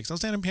bamboo sticks. I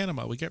was down in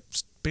Panama. We got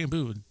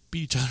bamboo and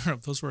beat each other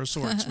up. Those were our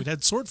swords. We'd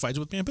had sword fights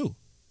with bamboo.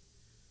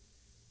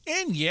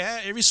 And yeah,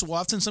 every so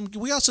often,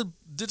 we also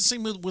did the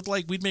same with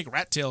like, we'd make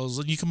rat tails,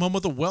 and you come home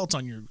with a welt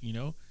on your,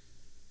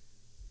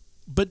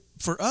 But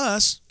for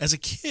us, as a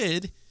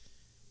kid,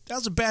 that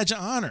was a badge of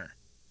honor.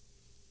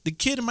 The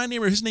kid in my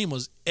neighborhood, his name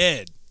was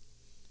Ed.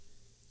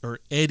 Or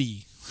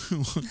Eddie.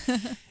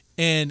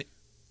 And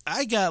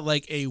I got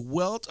like a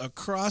welt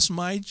across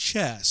my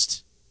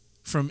chest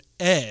from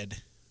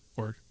Ed,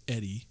 or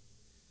Eddie.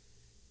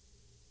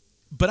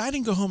 But I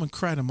didn't go home and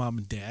cry to mom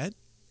and dad.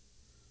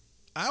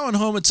 I went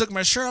home and took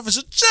my shirt off and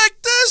said, check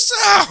this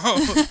out!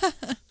 Look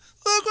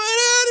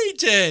what Eddie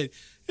did!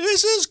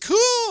 This is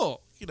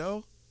cool!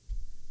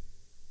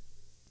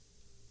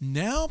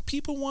 Now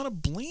people want to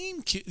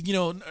blame,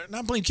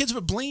 not blame kids,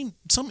 but blame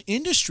some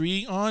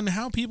industry on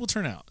how people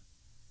turn out.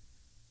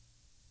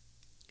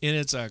 And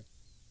it's a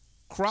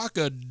crock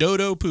of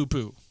dodo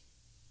poo-poo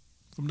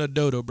from the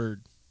dodo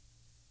bird.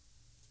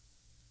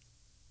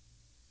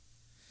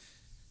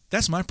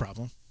 That's my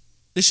problem.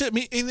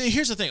 And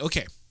here's the thing.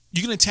 Okay,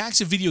 you're going to tax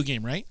a video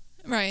game, right?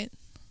 Right.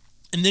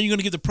 And then you're going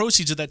to give the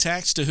proceeds of that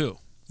tax to who?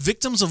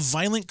 Victims of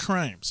violent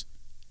crimes.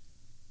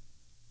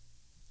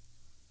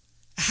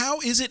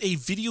 How is it a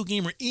video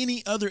game or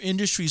any other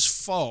industry's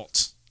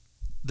fault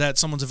that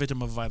someone's a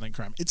victim of a violent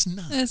crime? It's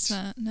not. It's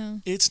not,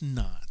 no. It's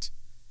not.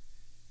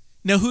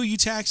 Now, who are you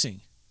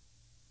taxing?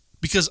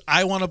 Because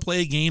I want to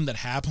play a game that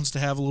happens to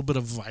have a little bit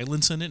of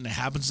violence in it and it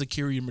happens to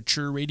carry a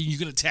mature rating, you're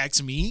going to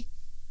tax me?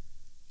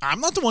 I'm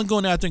not the one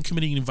going out there and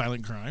committing any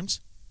violent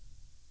crimes.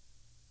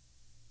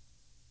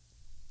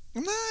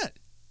 I'm not.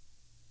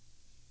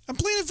 I'm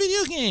playing a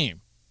video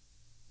game.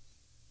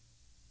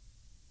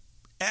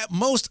 At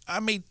most, I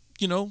may,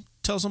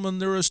 tell someone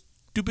they're a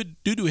stupid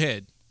doo-doo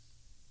head.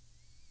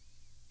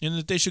 and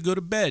that they should go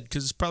to bed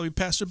because it's probably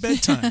past their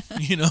bedtime,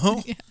 you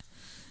know? Yeah.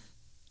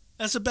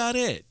 That's about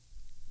it.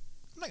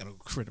 I'm not going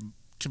to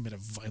commit a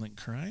violent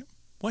crime.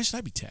 Why should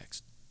I be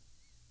taxed?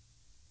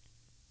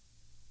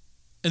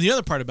 And the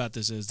other part about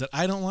this is that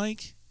I don't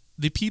like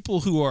the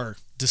people who are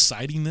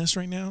deciding this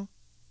right now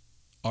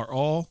are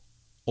all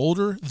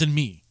older than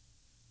me.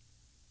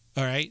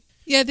 All right?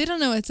 Yeah, they don't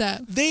know what's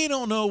up. They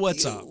don't know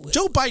what's up.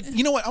 Joe Biden,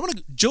 you know what?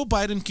 Joe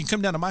Biden can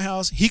come down to my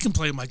house. He can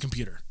play on my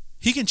computer.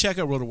 He can check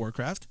out World of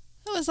Warcraft.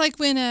 It was like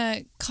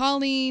when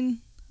Colleen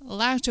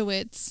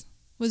Lautowitz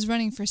was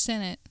running for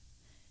Senate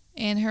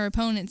and her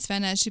opponents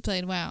found out she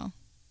played WoW.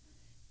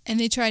 And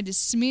they tried to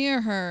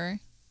smear her,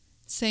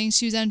 saying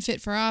she was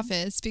unfit for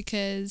office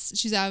because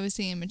she's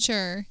obviously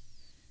immature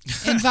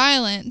and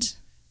violent.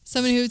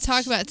 Somebody who would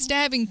talk about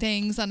stabbing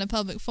things on a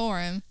public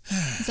forum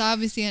is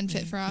obviously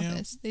unfit for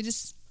office. They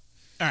just...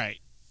 All right.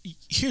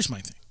 Here's my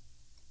thing.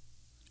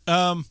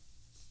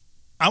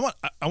 I want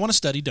a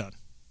study done,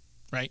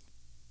 right,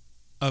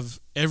 of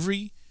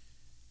every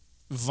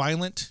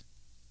violent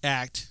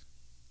act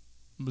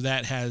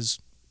that has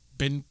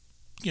been,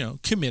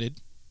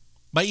 committed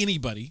by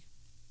anybody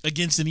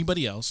against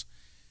anybody else.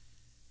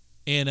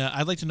 And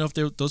I'd like to know if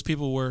those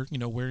people were,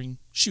 wearing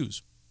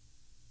shoes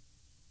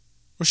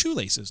or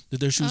shoelaces.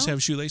 Did their shoes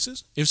have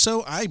shoelaces? If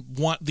so, I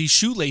want these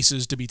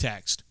shoelaces to be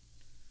taxed.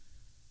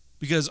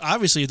 Because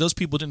obviously, if those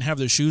people didn't have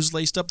their shoes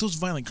laced up, those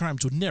violent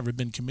crimes would never have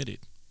been committed.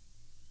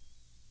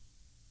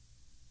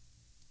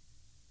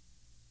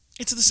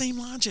 It's the same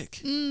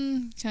logic.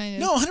 Kind of.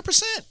 No,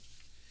 100%.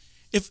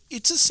 If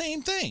it's the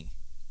same thing.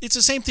 It's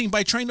the same thing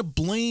by trying to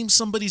blame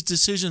somebody's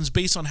decisions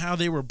based on how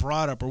they were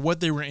brought up or what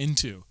they were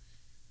into.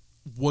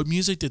 What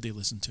music did they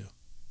listen to?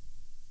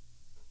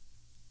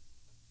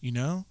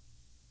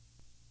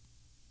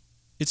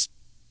 It's,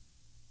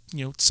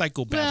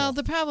 psychobabble. Well,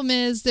 the problem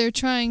is they're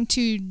trying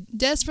to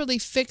desperately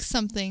fix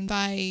something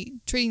by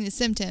treating the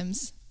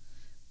symptoms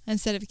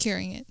instead of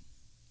curing it.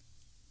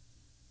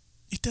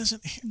 It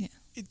doesn't... Yeah.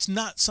 It's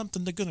not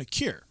something they're going to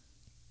cure.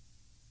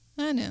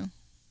 I know.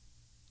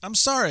 I'm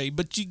sorry,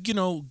 but you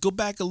go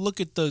back and look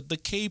at the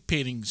cave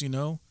paintings,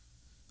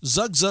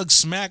 Zug Zug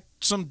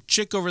smacked some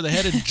chick over the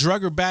head and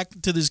drug her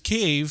back to this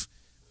cave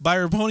by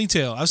her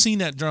ponytail. I've seen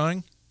that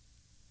drawing.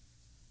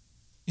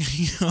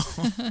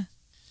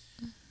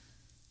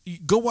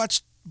 Go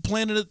watch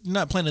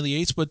not Planet of the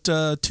Apes, but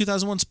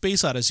 2001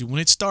 Space Odyssey. When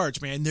it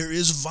starts, man, there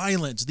is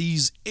violence.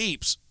 These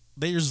apes,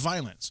 there's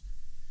violence.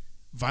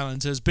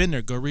 Violence has been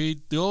there. Go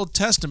read the Old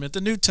Testament,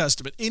 the New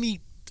Testament,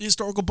 any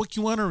historical book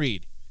you want to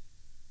read.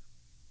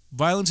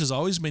 Violence has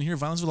always been here.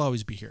 Violence will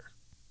always be here.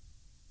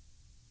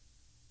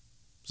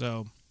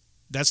 So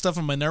that stuff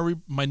in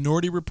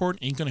Minority Report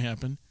ain't going to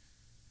happen.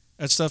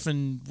 That stuff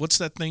in, what's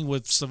that thing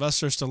with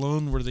Sylvester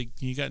Stallone where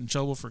he got in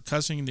trouble for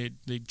cussing and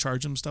they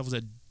charged him stuff? Was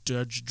that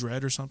Judge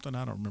Dredd or something?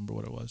 I don't remember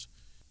what it was.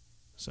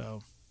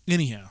 So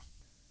anyhow.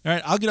 All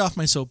right, I'll get off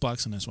my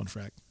soapbox on this one,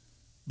 Frack,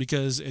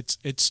 because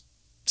it's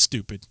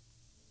stupid.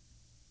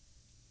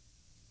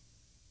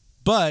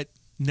 But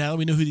now that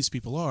we know who these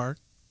people are,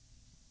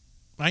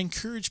 I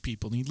encourage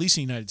people, at least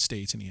in the United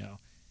States anyhow,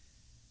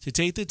 to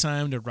take the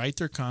time to write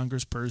their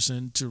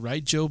congressperson, to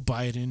write Joe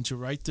Biden, to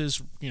write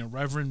this,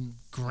 Reverend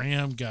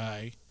Graham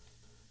guy,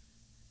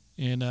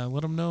 and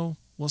let them know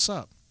what's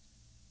up.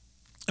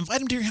 Invite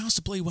them to your house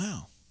to play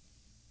WoW.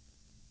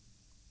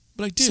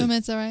 But I do. So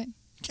that's all right.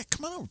 Yeah,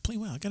 come on over, play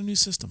WoW. I got a new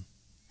system.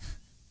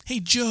 Hey,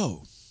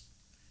 Joe.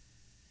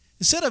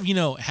 Instead of,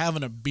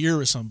 having a beer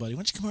with somebody, why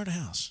don't you come over to the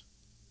house?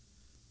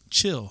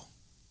 Chill.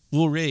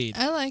 We'll raid.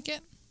 I like it.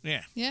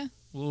 Yeah. Yeah.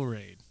 We'll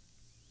raid.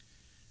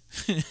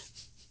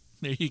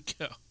 There you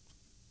go.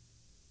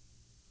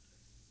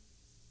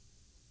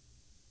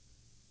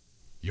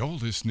 You're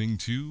listening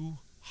to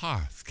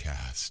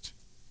Hearthcast.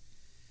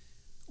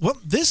 Well,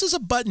 this is a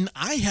button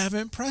I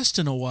haven't pressed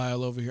in a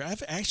while over here.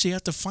 I've actually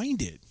have to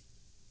find it.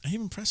 I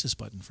haven't pressed this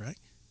button, Frank,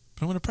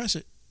 but I'm going to press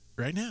it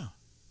right now.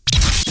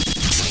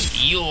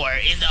 You're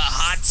in the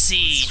hot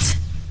seat.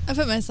 I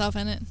put myself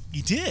in it.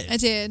 You did? I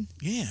did.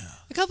 Yeah.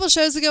 A couple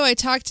shows ago, I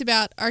talked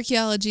about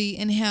archaeology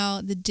and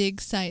how the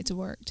dig sites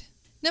worked.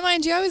 Now,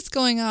 mind you, I was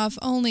going off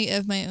only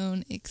of my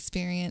own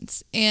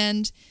experience.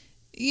 And,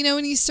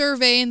 when you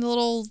survey and the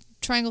little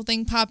triangle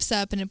thing pops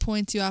up and it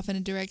points you off in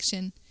a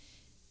direction,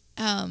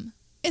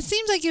 it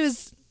seems like it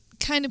was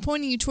kind of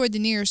pointing you toward the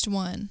nearest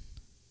one.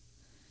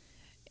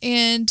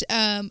 And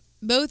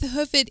both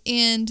Hoofit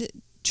and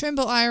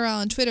Trimble IRL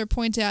on Twitter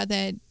point out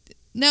that,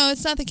 no,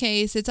 it's not the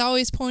case. It's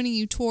always pointing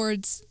you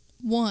towards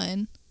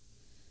one,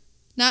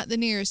 not the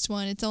nearest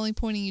one. It's only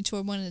pointing you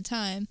toward one at a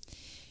time.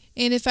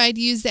 And if I'd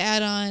use the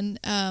add-on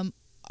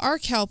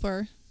Arc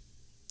Helper,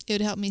 it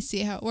would help me see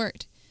how it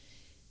worked.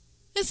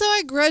 And so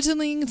I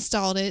grudgingly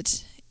installed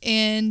it,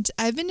 and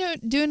I've been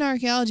doing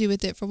archaeology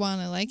with it for a while,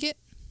 and I like it.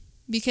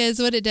 Because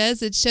what it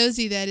does, it shows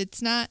you that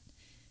it's not,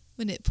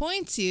 when it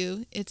points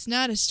you, it's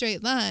not a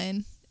straight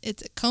line,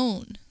 it's a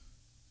cone.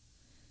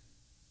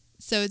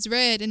 So it's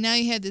red, and now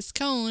you have this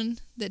cone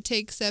that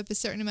takes up a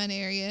certain amount of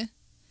area,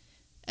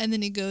 and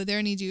then you go there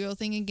and you do your little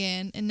thing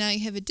again, and now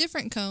you have a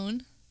different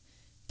cone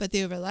but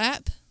they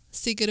overlap.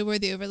 So you go to where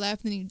they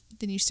overlap, and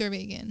then you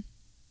survey again.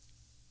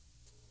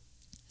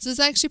 So it's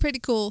actually pretty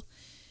cool.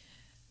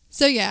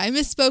 So yeah, I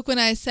misspoke when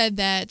I said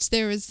that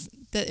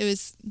it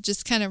was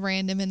just kind of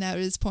random and that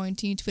it was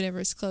pointing to whatever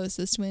is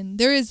closest, when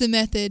there is a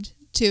method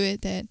to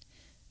it that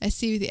I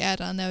see with the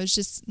add-on that was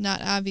just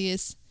not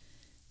obvious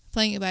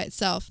playing it by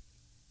itself.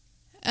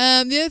 The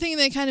other thing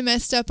that I kind of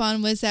messed up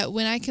on was that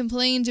when I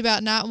complained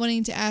about not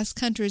wanting to ask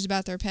hunters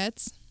about their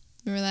pets,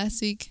 remember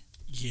last week?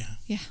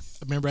 Yeah.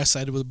 Remember I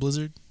sided with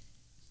Blizzard?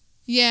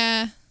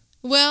 Yeah.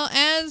 Well,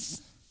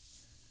 as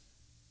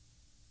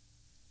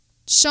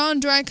Sean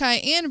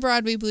Drykai and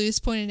Broadway Blues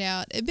pointed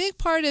out, a big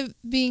part of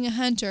being a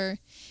hunter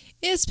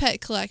is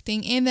pet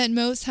collecting, and that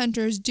most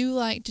hunters do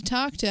like to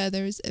talk to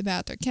others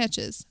about their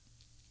catches.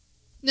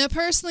 Now,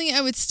 personally,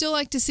 I would still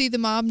like to see the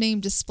mob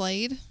name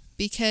displayed,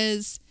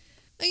 because,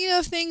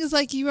 things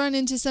like you run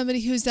into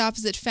somebody who's the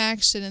opposite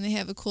faction and they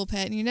have a cool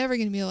pet, and you're never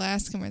going to be able to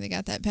ask them where they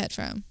got that pet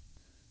from.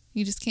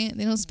 You just can't.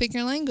 They don't speak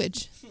your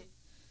language.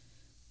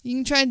 You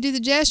can try to do the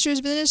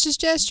gestures, but then it's just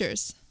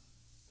gestures.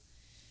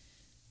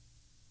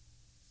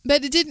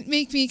 But it did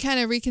make me kind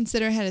of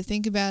reconsider how to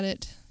think about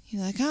it.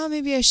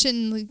 Maybe I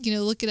shouldn't,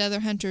 look at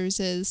other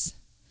hunters as,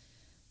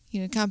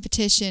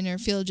 competition or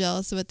feel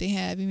jealous of what they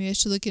have. Maybe I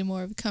should look at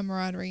more of a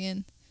camaraderie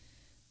and,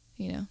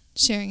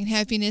 sharing and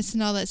happiness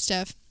and all that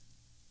stuff.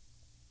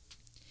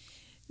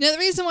 Now, the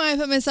reason why I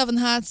put myself in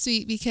the hot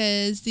seat,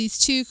 because these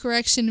two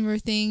corrections were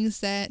things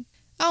that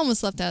I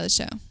almost left out of the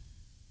show.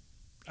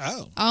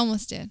 Oh. I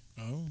almost did.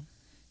 Oh.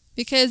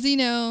 Because,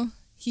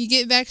 you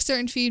get back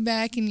certain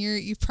feedback and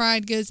your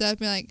pride goes up.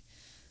 You're like,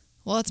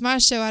 well, it's my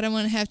show. I don't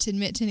want to have to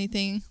admit to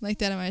anything like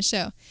that on my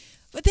show.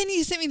 But then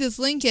you sent me this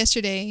link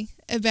yesterday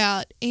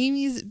about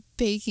Amy's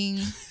Baking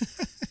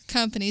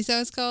Company. Is that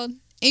what it's called?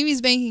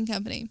 Amy's Baking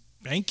Company.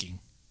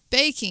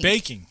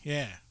 Baking,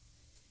 yeah.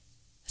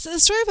 So the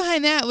story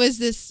behind that was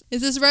this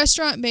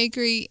restaurant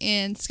bakery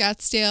in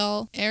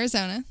Scottsdale,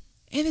 Arizona.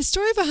 And the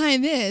story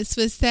behind this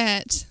was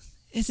that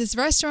it's this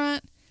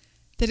restaurant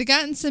that had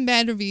gotten some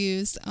bad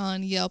reviews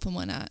on Yelp and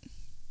whatnot.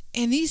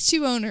 And these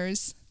two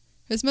owners,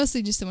 it was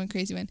mostly just the one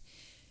crazy one,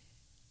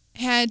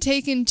 had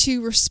taken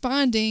to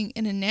responding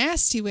in a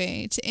nasty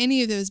way to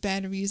any of those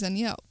bad reviews on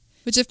Yelp.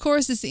 Which, of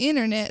course, is the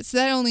internet, so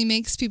that only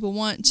makes people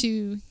want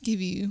to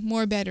give you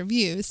more bad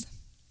reviews.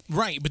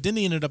 Right, but then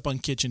they ended up on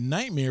Kitchen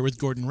Nightmare with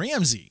Gordon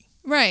Ramsay.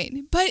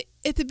 Right, but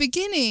at the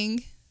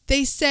beginning,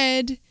 they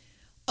said,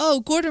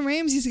 Gordon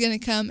Ramsay's going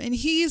to come, and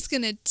he's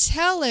going to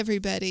tell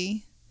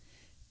everybody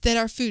that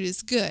our food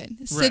is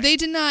good. So right. They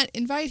did not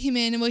invite him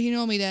in, and what he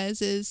normally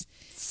does is,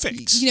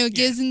 fix.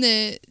 Gives him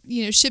the,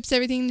 ships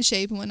everything into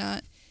shape and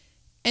whatnot.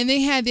 And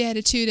they had the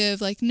attitude of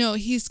like, no,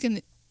 he's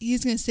gonna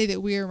say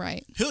that we're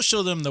right. He'll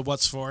show them the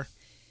what's for.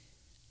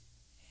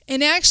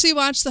 And I actually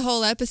watched the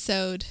whole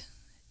episode,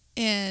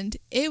 and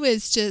it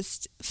was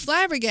just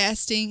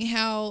flabbergasting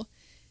how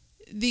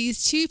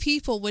these two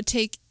people would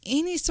take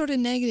any sort of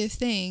negative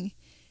thing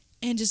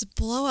and just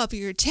blow up.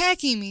 You're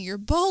attacking me. You're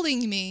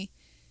bullying me.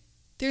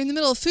 They're in the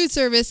middle of food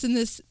service, and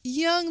this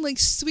young,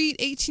 sweet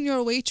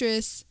 18-year-old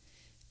waitress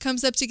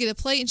comes up to get a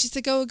plate, and she's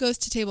like, it goes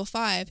to table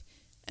 5.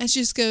 And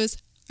she just goes,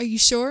 are you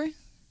sure?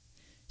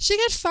 She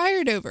got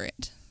fired over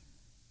it.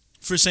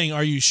 For saying,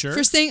 are you sure?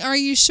 For saying, are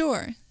you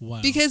sure?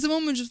 Wow. Because the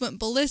woman just went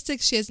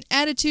ballistic. She has an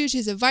attitude.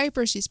 She's a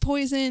viper. She's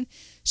poison.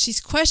 She's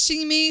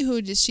questioning me.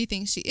 Who does she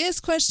think she is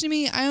questioning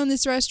me? I own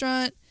this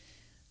restaurant.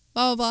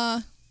 Blah, blah,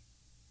 blah.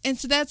 And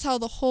so that's how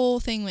the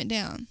whole thing went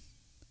down.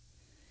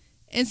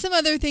 And some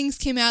other things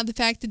came out. The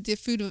fact that the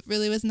food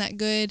really wasn't that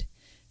good.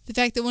 The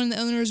fact that one of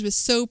the owners was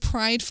so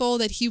prideful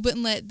that he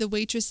wouldn't let the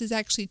waitresses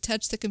actually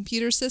touch the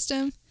computer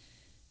system.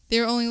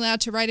 They were only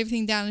allowed to write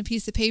everything down on a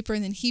piece of paper,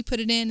 and then he put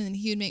it in, and then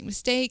he would make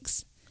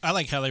mistakes. I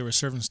like how they were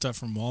serving stuff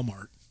from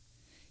Walmart.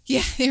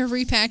 Yeah, they were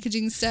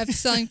repackaging stuff,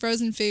 selling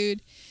frozen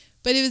food.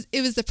 But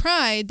it was the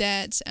pride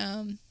that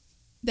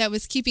that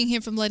was keeping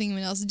him from letting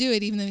anyone else do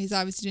it, even though he's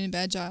obviously doing a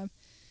bad job.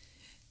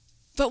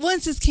 But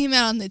once this came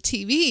out on the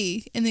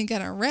TV and then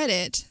got on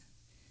Reddit,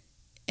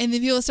 and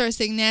then people started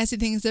saying nasty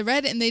things to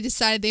Reddit, and they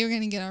decided they were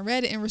going to get on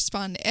Reddit and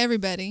respond to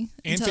everybody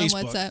and tell Facebook.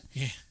 them what's up.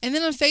 Yeah. And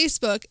then on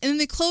Facebook, and then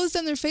they closed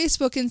down their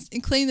Facebook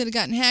and claimed that it had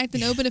gotten hacked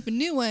and opened up a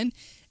new one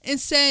and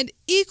said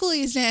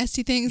equally as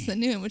nasty things as the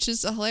new one, which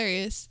is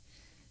hilarious.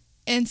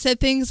 And said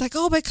things like,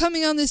 by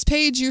coming on this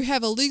page, you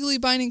have a legally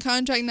binding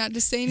contract not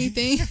to say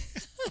anything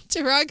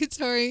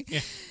derogatory.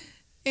 Yeah.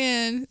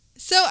 And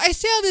so I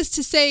say all this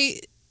to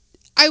say,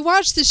 I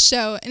watched this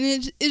show, and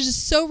it is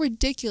just so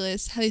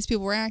ridiculous how these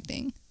people were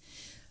acting.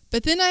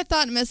 But then I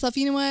thought to myself,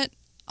 you know what?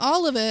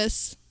 All of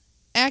us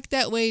act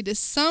that way to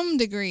some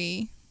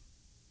degree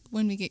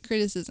when we get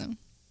criticism.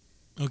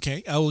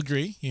 Okay, I will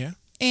agree, yeah.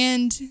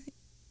 And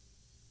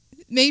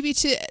maybe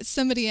to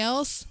somebody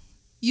else,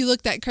 you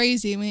look that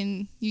crazy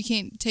when you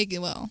can't take it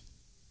well.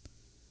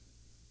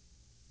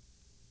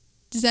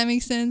 Does that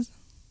make sense?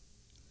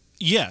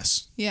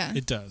 Yes. Yeah.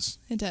 It does.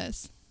 It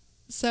does.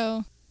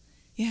 So,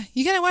 yeah,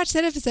 you got to watch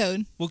that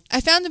episode. Well, I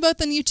found them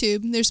both on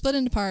YouTube. They're split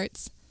into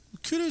parts.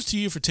 Kudos to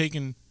you for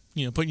taking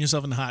putting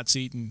yourself in the hot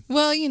seat and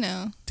Well,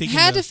 Taking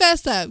had the- to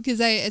fess up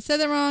because I said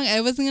that wrong.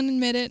 I wasn't going to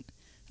admit it.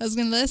 I was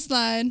going to let it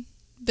slide.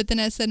 But then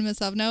I said to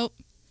myself, nope,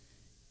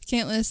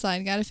 can't let it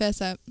slide. Got to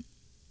fess up.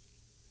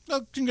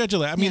 oh,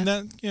 congratulations. I mean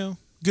that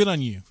good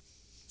on you.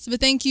 So, but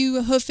thank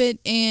you, Hoofit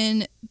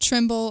and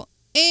Trimble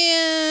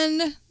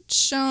and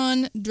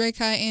Sean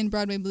Drakei and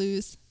Broadway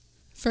Blues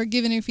for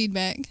giving your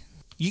feedback.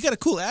 You got a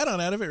cool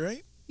add-on out of it,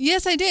 right?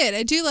 Yes, I did.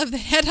 I do love the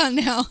head-on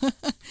now.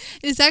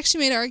 It's actually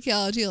made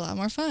archaeology a lot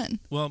more fun.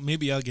 Well,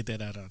 maybe I'll get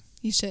that add-on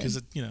You should. because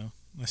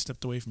I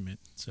stepped away from it.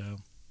 So,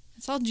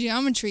 It's all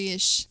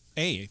geometry-ish.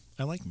 hey,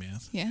 I like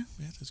math. Yeah.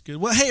 Math is good.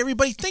 Well, hey,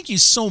 everybody, thank you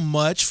so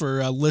much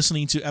for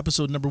listening to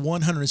episode number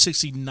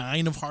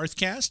 169 of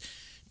Hearthcast.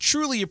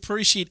 Truly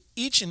appreciate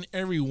each and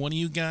every one of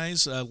you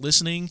guys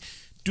listening.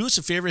 Do us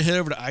a favor, head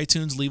over to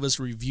iTunes, leave us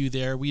a review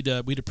there. We'd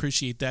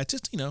appreciate that.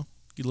 Just, get a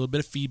little bit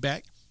of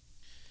feedback.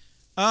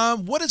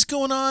 What is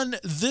going on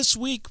this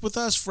week with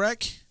us,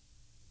 Freck?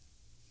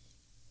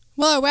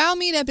 Well, our WOW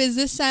meetup is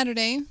this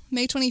Saturday,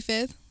 May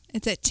 25th.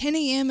 It's at 10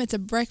 a.m. It's a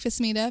breakfast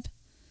meetup.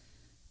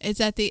 It's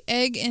at the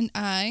Egg and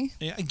I.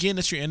 Yeah, again,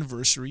 it's your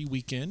anniversary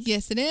weekend.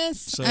 Yes, it is.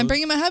 So I'm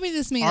bringing my hubby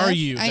this meetup. Are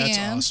you? I That's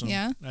am. awesome.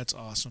 Yeah. That's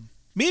awesome.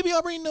 Maybe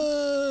I'll bring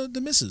the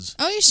missus.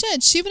 Oh, you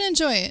should. She would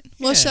enjoy it.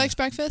 Well, she Yeah. likes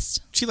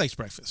breakfast. She likes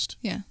breakfast.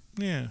 Yeah.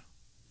 Yeah.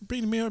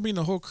 Bring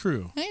the whole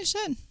crew. Oh, you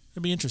should.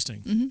 It'd be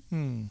interesting.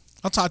 Mm-hmm.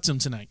 I'll talk to him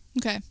tonight.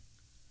 Okay.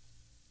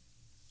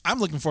 I'm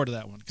looking forward to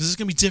that one because it's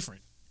going to be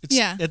different. It's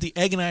Yeah. At the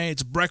Egg and I,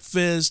 it's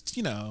breakfast.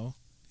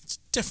 It's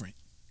different.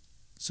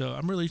 So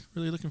I'm really,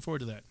 really looking forward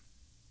to that.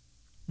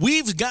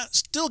 We've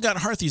still got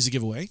Hearthies to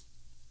give away.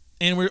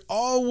 And we're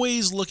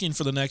always looking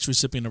for the next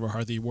recipient of our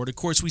Hearthy Award. Of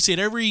course, we say it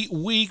every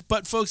week,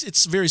 but folks,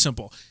 it's very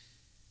simple.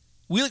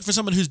 We look for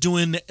someone who's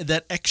doing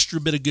that extra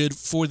bit of good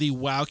for the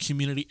WOW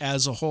community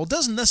as a whole. It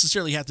doesn't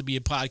necessarily have to be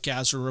a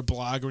podcast or a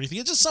blog or anything.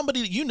 It's just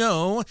somebody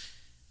that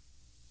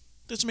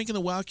that's making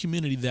the WOW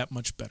community that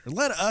much better.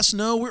 Let us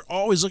know. We're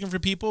always looking for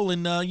people.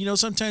 And,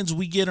 sometimes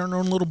we get our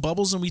own little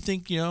bubbles and we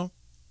think,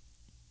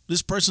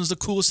 this person's the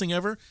coolest thing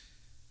ever.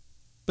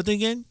 But then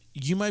again,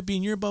 you might be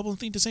in your bubble and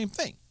think the same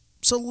thing.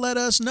 So let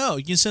us know.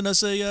 You can send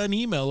us an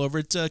email over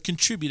at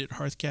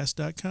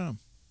contribute@hearthcast.com.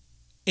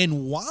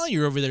 And while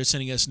you're over there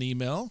sending us an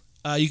email,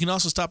 you can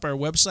also stop by our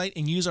website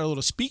and use our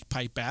little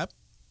SpeakPipe app,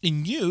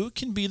 and you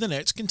can be the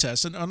next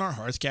contestant on our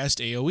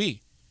Hearthcast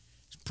AOE.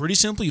 It's pretty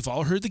simple. You've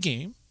all heard the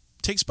game.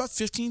 It takes about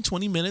 15,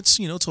 20 minutes,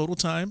 total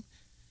time.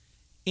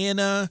 And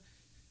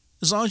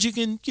as long as you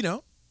can,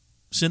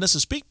 send us a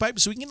SpeakPipe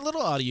so we can get a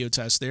little audio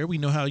test there. We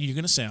know how you're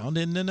going to sound,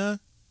 and then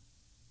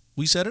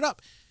we set it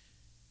up.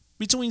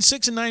 Between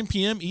 6 and 9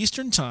 p.m.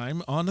 Eastern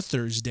Time on a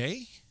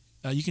Thursday,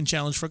 you can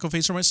challenge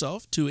Freckleface or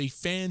myself to a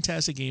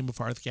fantastic game of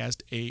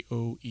Hearthcast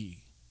AOE.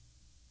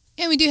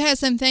 And we do have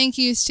some thank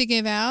yous to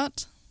give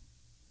out.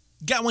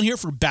 Got one here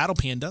for Battle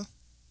Panda.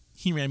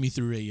 He ran me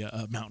through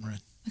a mountain run.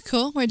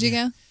 Cool. Where'd you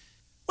go?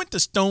 Went to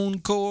Stone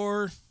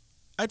Core.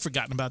 I'd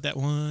forgotten about that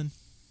one.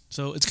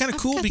 So it's kind of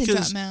cool forgot they drop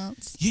because,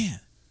 mounts. yeah,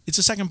 it's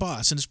a second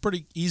boss, and it's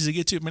pretty easy to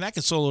get to. I mean, I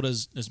can solo it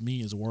as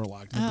me as a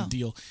warlock. No big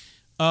deal.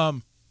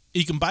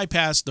 You can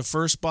bypass the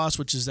first boss,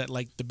 which is that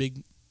the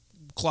big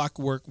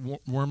clockwork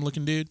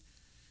worm-looking dude,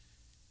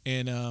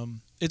 and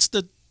it's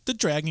the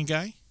dragon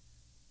guy.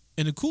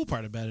 And the cool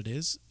part about it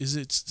is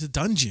it's a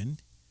dungeon,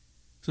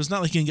 so it's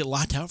not like you can get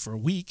locked out for a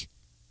week.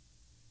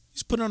 You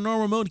just put it on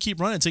normal mode and keep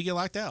running until you get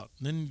locked out,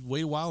 and then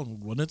wait a while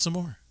and run it some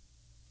more.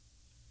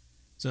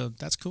 So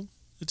that's cool.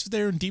 It's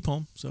there in Deep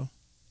Home. So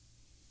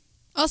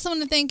Also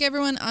want to thank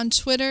everyone on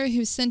Twitter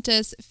who sent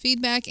us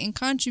feedback and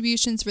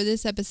contributions for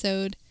this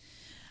episode.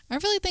 I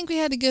really think we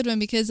had a good one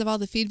because of all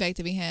the feedback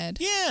that we had.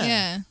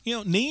 yeah,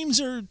 names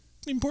are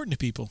important to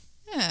people.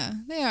 Yeah,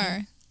 they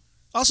are.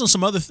 Also,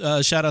 some other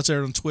shout outs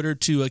there on Twitter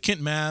to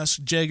Kent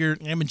Mask, Jagger,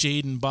 Emma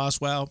Jade, and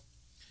Boss Wow.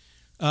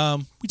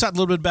 We talked a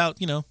little bit about,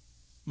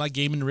 my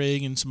gaming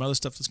rig and some other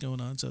stuff that's going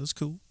on, so that's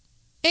cool.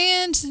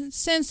 And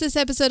since this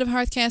episode of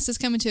Hearthcast is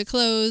coming to a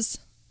close,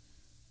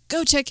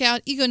 go check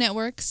out Ego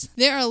Networks.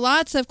 There are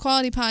lots of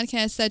quality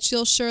podcasts that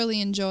you'll surely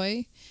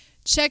enjoy.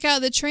 Check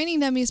out the Training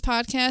Dummies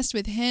podcast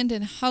with Hand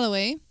and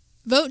Holloway.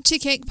 Vote to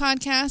Cake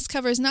podcast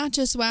covers not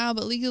just WoW,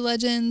 but League of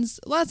Legends,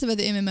 lots of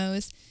other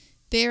MMOs.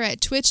 They're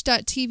at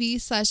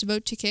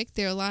twitch.tv/vote2kick.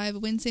 They're live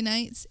Wednesday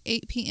nights,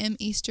 8 p.m.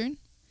 Eastern.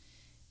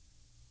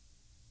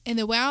 And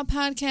the WoW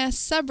podcast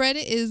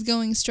subreddit is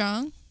going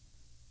strong.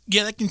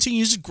 Yeah, that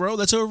continues to grow.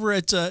 That's over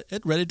at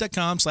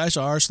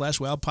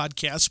reddit.com/r/WoW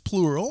podcasts,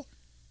 plural.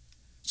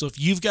 So if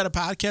you've got a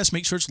podcast,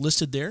 make sure it's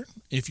listed there.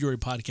 If you're a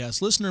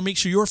podcast listener, make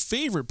sure your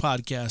favorite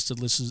podcast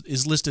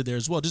is listed there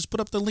as well. Just put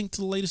up the link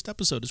to the latest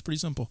episode. It's pretty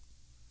simple.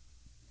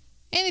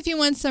 And if you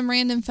want some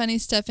random funny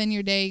stuff in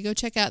your day, go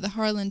check out the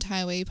Harland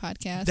Highway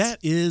podcast. That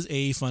is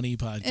a funny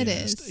podcast. It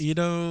is.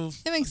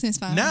 It makes me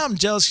smile. Now I'm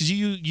jealous because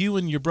you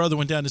and your brother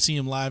went down to see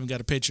him live and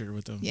got a picture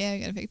with him. Yeah, I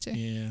got a picture.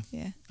 Yeah.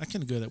 Yeah. I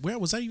couldn't go that. Where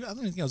was I? I don't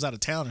think I was out of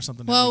town or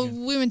something. that Well,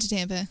 weekend. we went to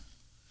Tampa.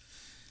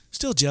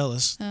 Still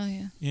jealous. Oh,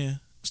 yeah. Yeah.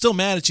 Still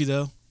mad at you,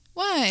 though.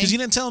 Why? Because you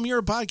didn't tell him you're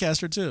a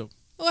podcaster, too.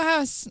 Oh,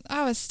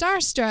 I was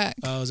starstruck.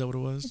 Oh, is that what it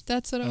was?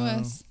 That's what it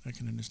was. I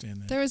can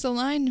understand that. There was a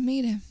line to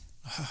meet him.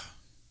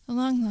 A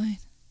long line.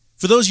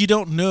 For those you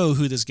don't know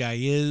who this guy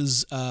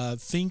is,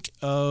 think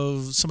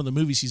of some of the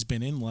movies he's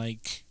been in,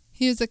 like...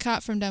 He was a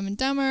cop from Dumb and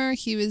Dumber.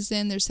 He was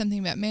in There's Something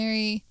About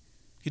Mary.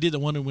 He did the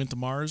one who went to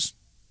Mars.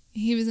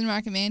 He was in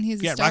Rocket Man. He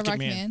was a star Rocket Rocket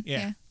Man. Man.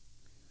 Yeah.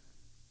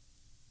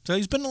 So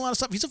he's been in a lot of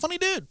stuff. He's a funny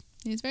dude.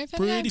 He's very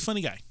funny. Pretty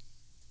funny guy.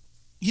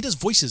 He does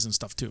voices and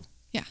stuff too.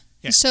 Yeah.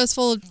 Yeah. His show's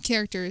full of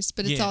characters,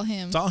 but it's all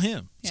him. It's all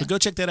him. Yeah. So go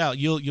check that out.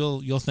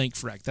 You'll thank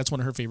Freck. That's one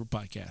of her favorite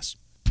podcasts.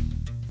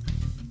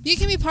 You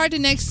can be part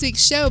of next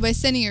week's show by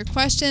sending your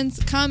questions,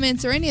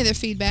 comments, or any other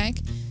feedback.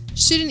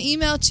 Shoot an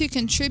email to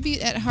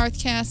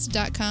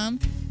contribute@hearthcast.com.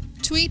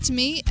 Tweet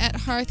me at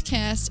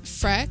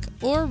hearthcastfreck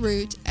or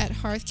root at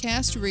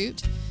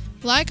hearthcastroot.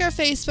 Like our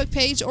Facebook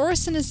page or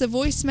send us a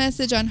voice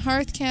message on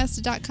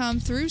hearthcast.com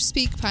through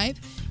SpeakPipe.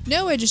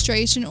 No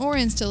registration or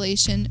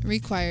installation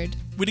required.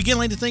 We'd again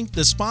like to thank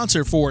the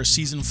sponsor for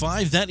Season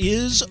 5. That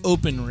is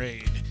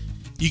OpenRaid.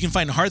 You can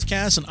find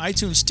Hearthcast on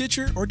iTunes,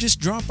 Stitcher, or just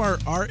drop our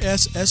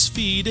RSS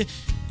feed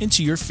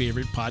into your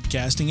favorite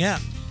podcasting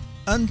app.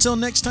 Until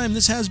next time,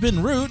 this has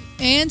been Root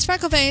And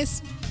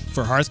Freckleface.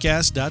 for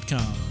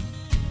Hearthcast.com.